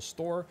general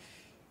store,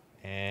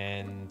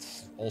 and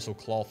also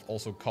cloth,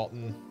 also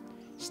cotton,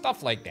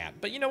 stuff like that.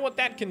 But you know what?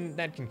 That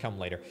can come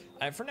later.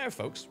 For now,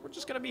 folks, we're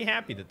just gonna be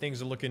happy that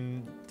things are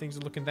looking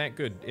that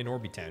good in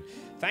Orbitown.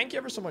 Thank you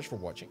ever so much for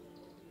watching.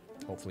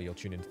 Hopefully you'll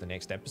tune into the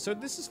next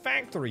episode. This is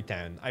Factory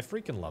Town. I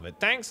freaking love it.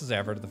 Thanks as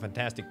ever to the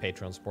fantastic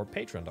Patreon support,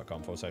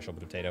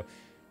 patreon.com/potato.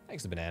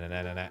 Thanks to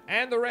Banana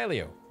and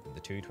Aurelio,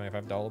 the two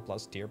 $25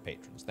 plus tier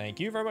patrons.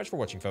 Thank you very much for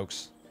watching,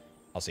 folks.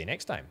 I'll see you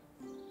next time.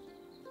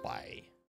 Bye.